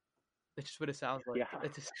 That's just what it sounds like. Yeah,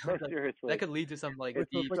 it just sounds like that could lead to some like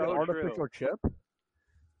it's like an artificial chip.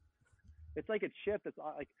 It's like a chip that's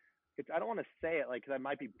like I don't want to say it like because I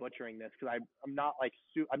might be butchering this because I'm not like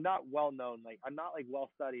I'm not well known, like I'm not like well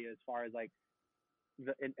studied as far as like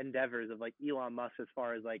the endeavors of like Elon Musk as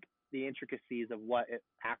far as like the intricacies of what it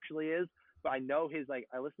actually is. But I know his like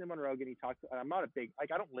I listen to him on Rogan. He talks, and I'm not a big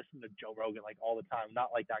like I don't listen to Joe Rogan like all the time. I'm not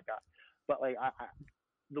like that guy. But like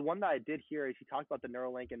the one that I did hear is he talked about the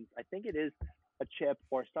Neuralink, and I think it is a chip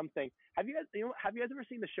or something. Have you guys ever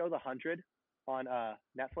seen the show The 100 on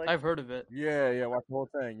Netflix? I've heard of it. Yeah, watch the whole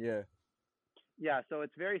thing. Yeah. Yeah, so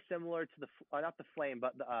it's very similar to the not the flame,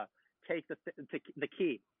 but the take the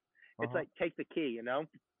key. It's like take the key,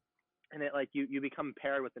 and it like you become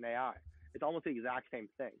paired with an AI. It's almost the exact same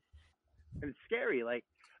thing, and it's scary. Like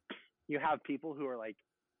you have people who are like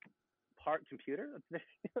part computer.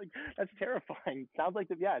 Like, that's terrifying. Sounds like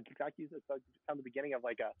it's exactly it sounds the beginning of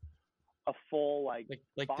like a full like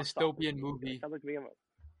dystopian movie. It sounds like the beginning of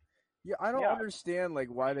Yeah, I don't understand like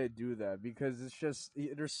why they do that because it's just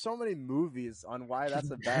there's so many movies on why that's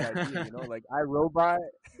a bad idea. Like iRobot.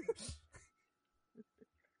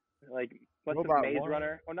 Like what's Robot the Maze 1?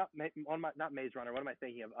 Runner? Oh, not Maze Runner. What am I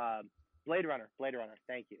thinking of? Blade Runner.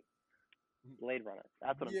 Thank you. Blade Runner.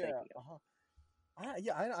 That's what I'm thinking of.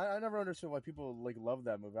 I never understood why people like love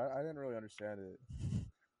that movie. I didn't really understand it.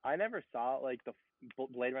 I never saw like the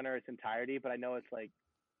Blade Runner in its entirety, but I know it's like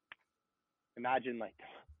imagine like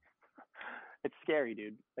it's scary,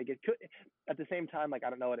 dude. Like it could at the same time like I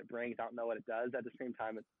don't know what it brings, I don't know what it does. At the same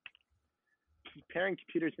time, it's pairing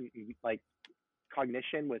computers and like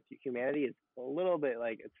cognition with humanity is a little bit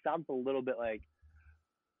like it sounds a little bit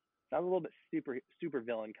super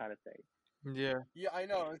villain kind of thing. Yeah, I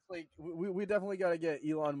know. It's like we definitely got to get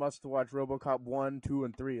Elon Musk to watch RoboCop 1, 2,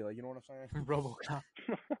 and 3. Like, you know what I'm saying? RoboCop.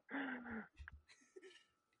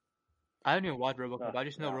 I haven't even watched RoboCop. I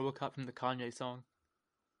just know RoboCop from the Kanye song.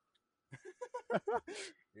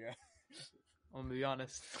 Yeah. I'm gonna be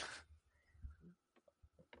honest.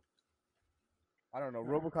 I don't know.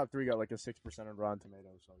 RoboCop 3 got like a 6% on Rotten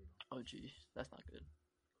Tomatoes. So, Oh, gee, that's not good.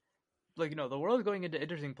 Like, the world's going into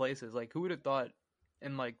interesting places. Like, who would have thought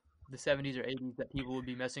in like the 70s or 80s that people would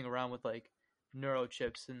be messing around with like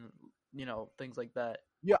neurochips and things like that.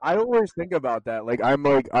 Yeah, I always think about that. Like I'm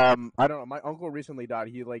like I don't know, my uncle recently died.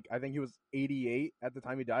 He like I think he was 88 at the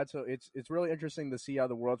time he died. So it's really interesting to see how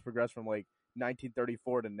the world's progressed from like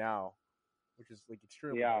 1934 to now, which is like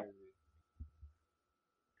extremely crazy.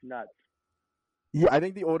 Nuts. Yeah, I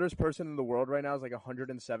think the oldest person in the world right now is like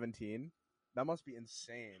 117. That must be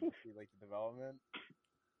insane to see like the development.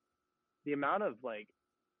 The amount of like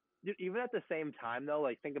dude, even at the same time though,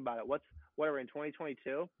 like think about it. What are we in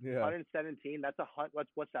 2022? Yeah. 117. That's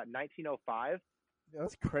what's that? 1905. Yeah,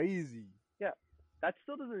 that's crazy. Yeah, that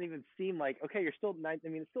still doesn't even seem like okay. You're still I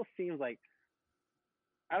mean, it still seems like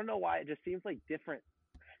I don't know why it just seems like different.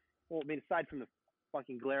 Well, I mean, aside from the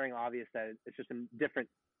fucking glaring obvious that it's just a different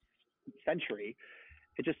century,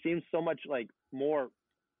 it just seems so much like more.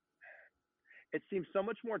 It seems so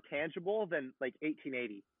much more tangible than like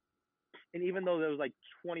 1880. And even though there was like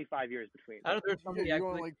 25 years between. I don't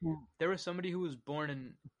know, there was somebody who was born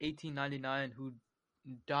in 1899 who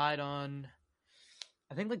died on,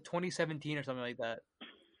 I think like 2017 or something like that.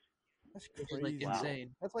 That's crazy. Which is, like,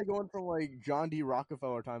 insane. That's like going from like John D.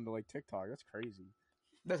 Rockefeller time to like TikTok. That's crazy.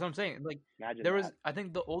 That's what I'm saying. Like imagine there was, I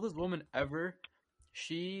think the oldest woman ever.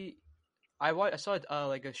 I saw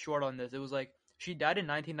like a short on this. It was like she died in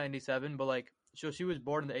 1997, but like so she was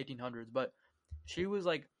born in the 1800s, but she was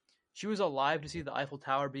alive to see the Eiffel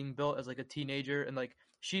Tower being built as like a teenager, and like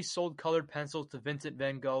she sold colored pencils to Vincent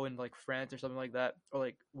van Gogh in like France or something like that, or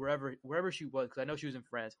like wherever she was, because I know she was in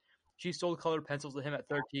France. She sold colored pencils to him at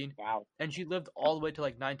 13. Wow. And she lived all the way to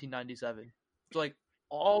like 1997. So like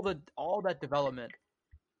all that development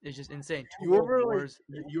is just insane. You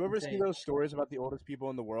ever see those stories about the oldest people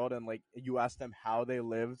in the world, and like you ask them how they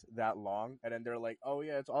lived that long, and then they're like, "Oh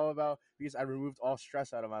yeah, it's all about because I removed all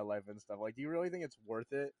stress out of my life and stuff." Like, do you really think it's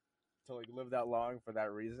worth it to like live that long for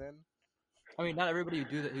that reason? I mean, not everybody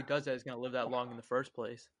who does that is going to live that long in the first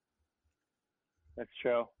place. That's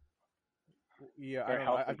true. Yeah, I don't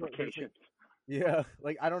know. I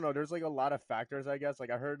like I don't know. There's like a lot of factors, I guess.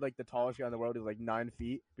 Like I heard like the tallest guy in the world is like 9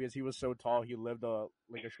 feet because he was so tall he lived a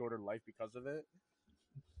shorter life because of it.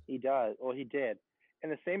 He does. Well, he did.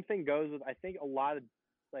 And the same thing goes with I think a lot of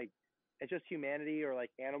like it's just humanity or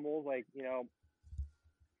like animals. Like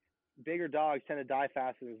bigger dogs tend to die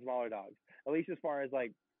faster than smaller dogs. At least as far as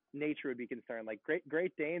like nature would be concerned. Like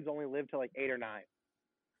Great Danes only live to like 8 or 9.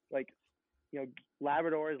 Like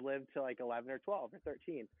Labradors live to like 11 or 12 or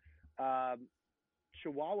 13.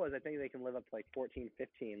 Chihuahuas, I think they can live up to like 14,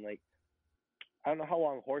 15. Like, I don't know how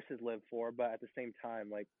long horses live for, but at the same time,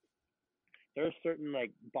 like, there are certain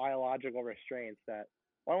like biological restraints that,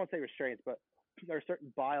 well, I won't say restraints, but there are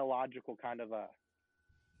certain biological kind of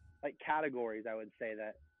like categories, I would say,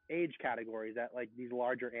 that age categories that like these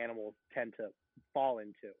larger animals tend to fall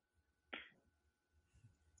into.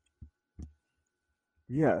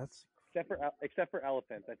 Yeah, that's Except for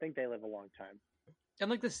elephants, I think they live a long time. And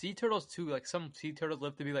like the sea turtles too, like some sea turtles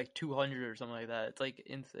live to be like 200 or something like that. It's like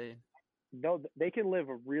insane. No, they can live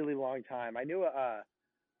a really long time. I knew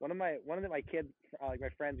one of my kids, like my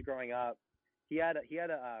friends growing up, he had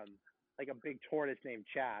a like a big tortoise named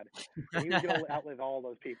Chad, and he was gonna outlive all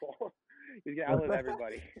those people. He was gonna outlive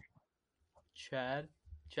everybody. Chad.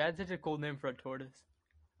 Chad's such a cool name for a tortoise.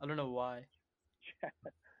 I don't know why. Chad.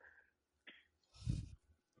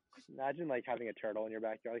 Imagine like having a turtle in your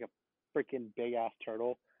backyard, like a freaking big ass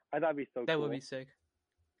turtle. I thought it'd be so That cool. would be sick.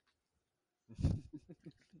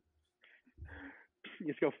 You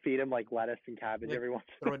just go feed him like lettuce and cabbage Like, every once.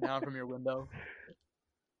 throw it down from your window.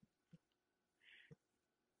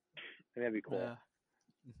 That'd be cool. Yeah.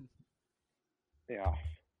 Yeah.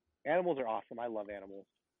 Animals are awesome. I love animals.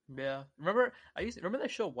 Yeah. Remember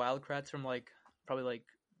that show Wild Kratts from like probably like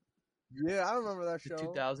yeah. I remember that the show.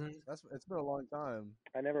 2000s. It's been a long time.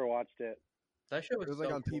 I never watched it. That show It was like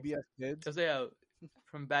so on cool. PBS Kids, It was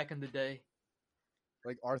from back in the day.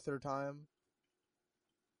 like Arthur time.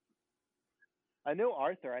 I know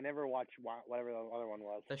Arthur. I never watched whatever the other one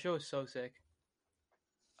was. That show is so sick.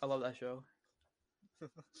 I love that show.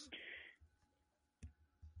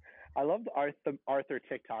 I love the Arthur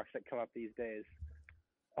TikToks that come up these days.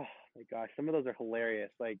 Oh my gosh, some of those are hilarious.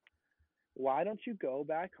 Like, why don't you go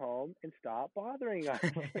back home and stop bothering us?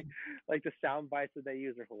 Like the sound bites that they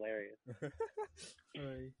use are hilarious.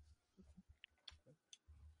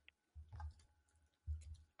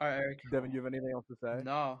 All right, Eric. Devin, you have anything else to say?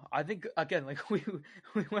 No, I think again, like we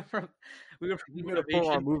went from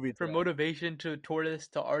movie from motivation to tortoise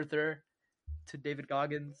to Arthur to David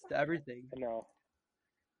Goggins to everything. I know.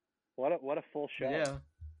 What a full show. Yeah,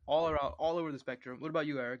 all around, all over the spectrum. What about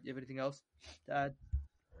you, Eric? Do you have anything else to add?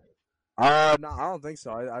 No, I don't think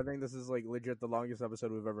so. I think this is like legit the longest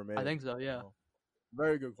episode we've ever made. I think so. Yeah. So,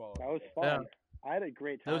 very good quality. That was fun. Yeah. I had a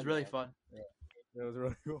great time. It was really man. fun. Yeah. It was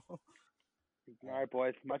really cool. All right,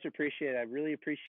 boys. Much appreciated. I really appreciate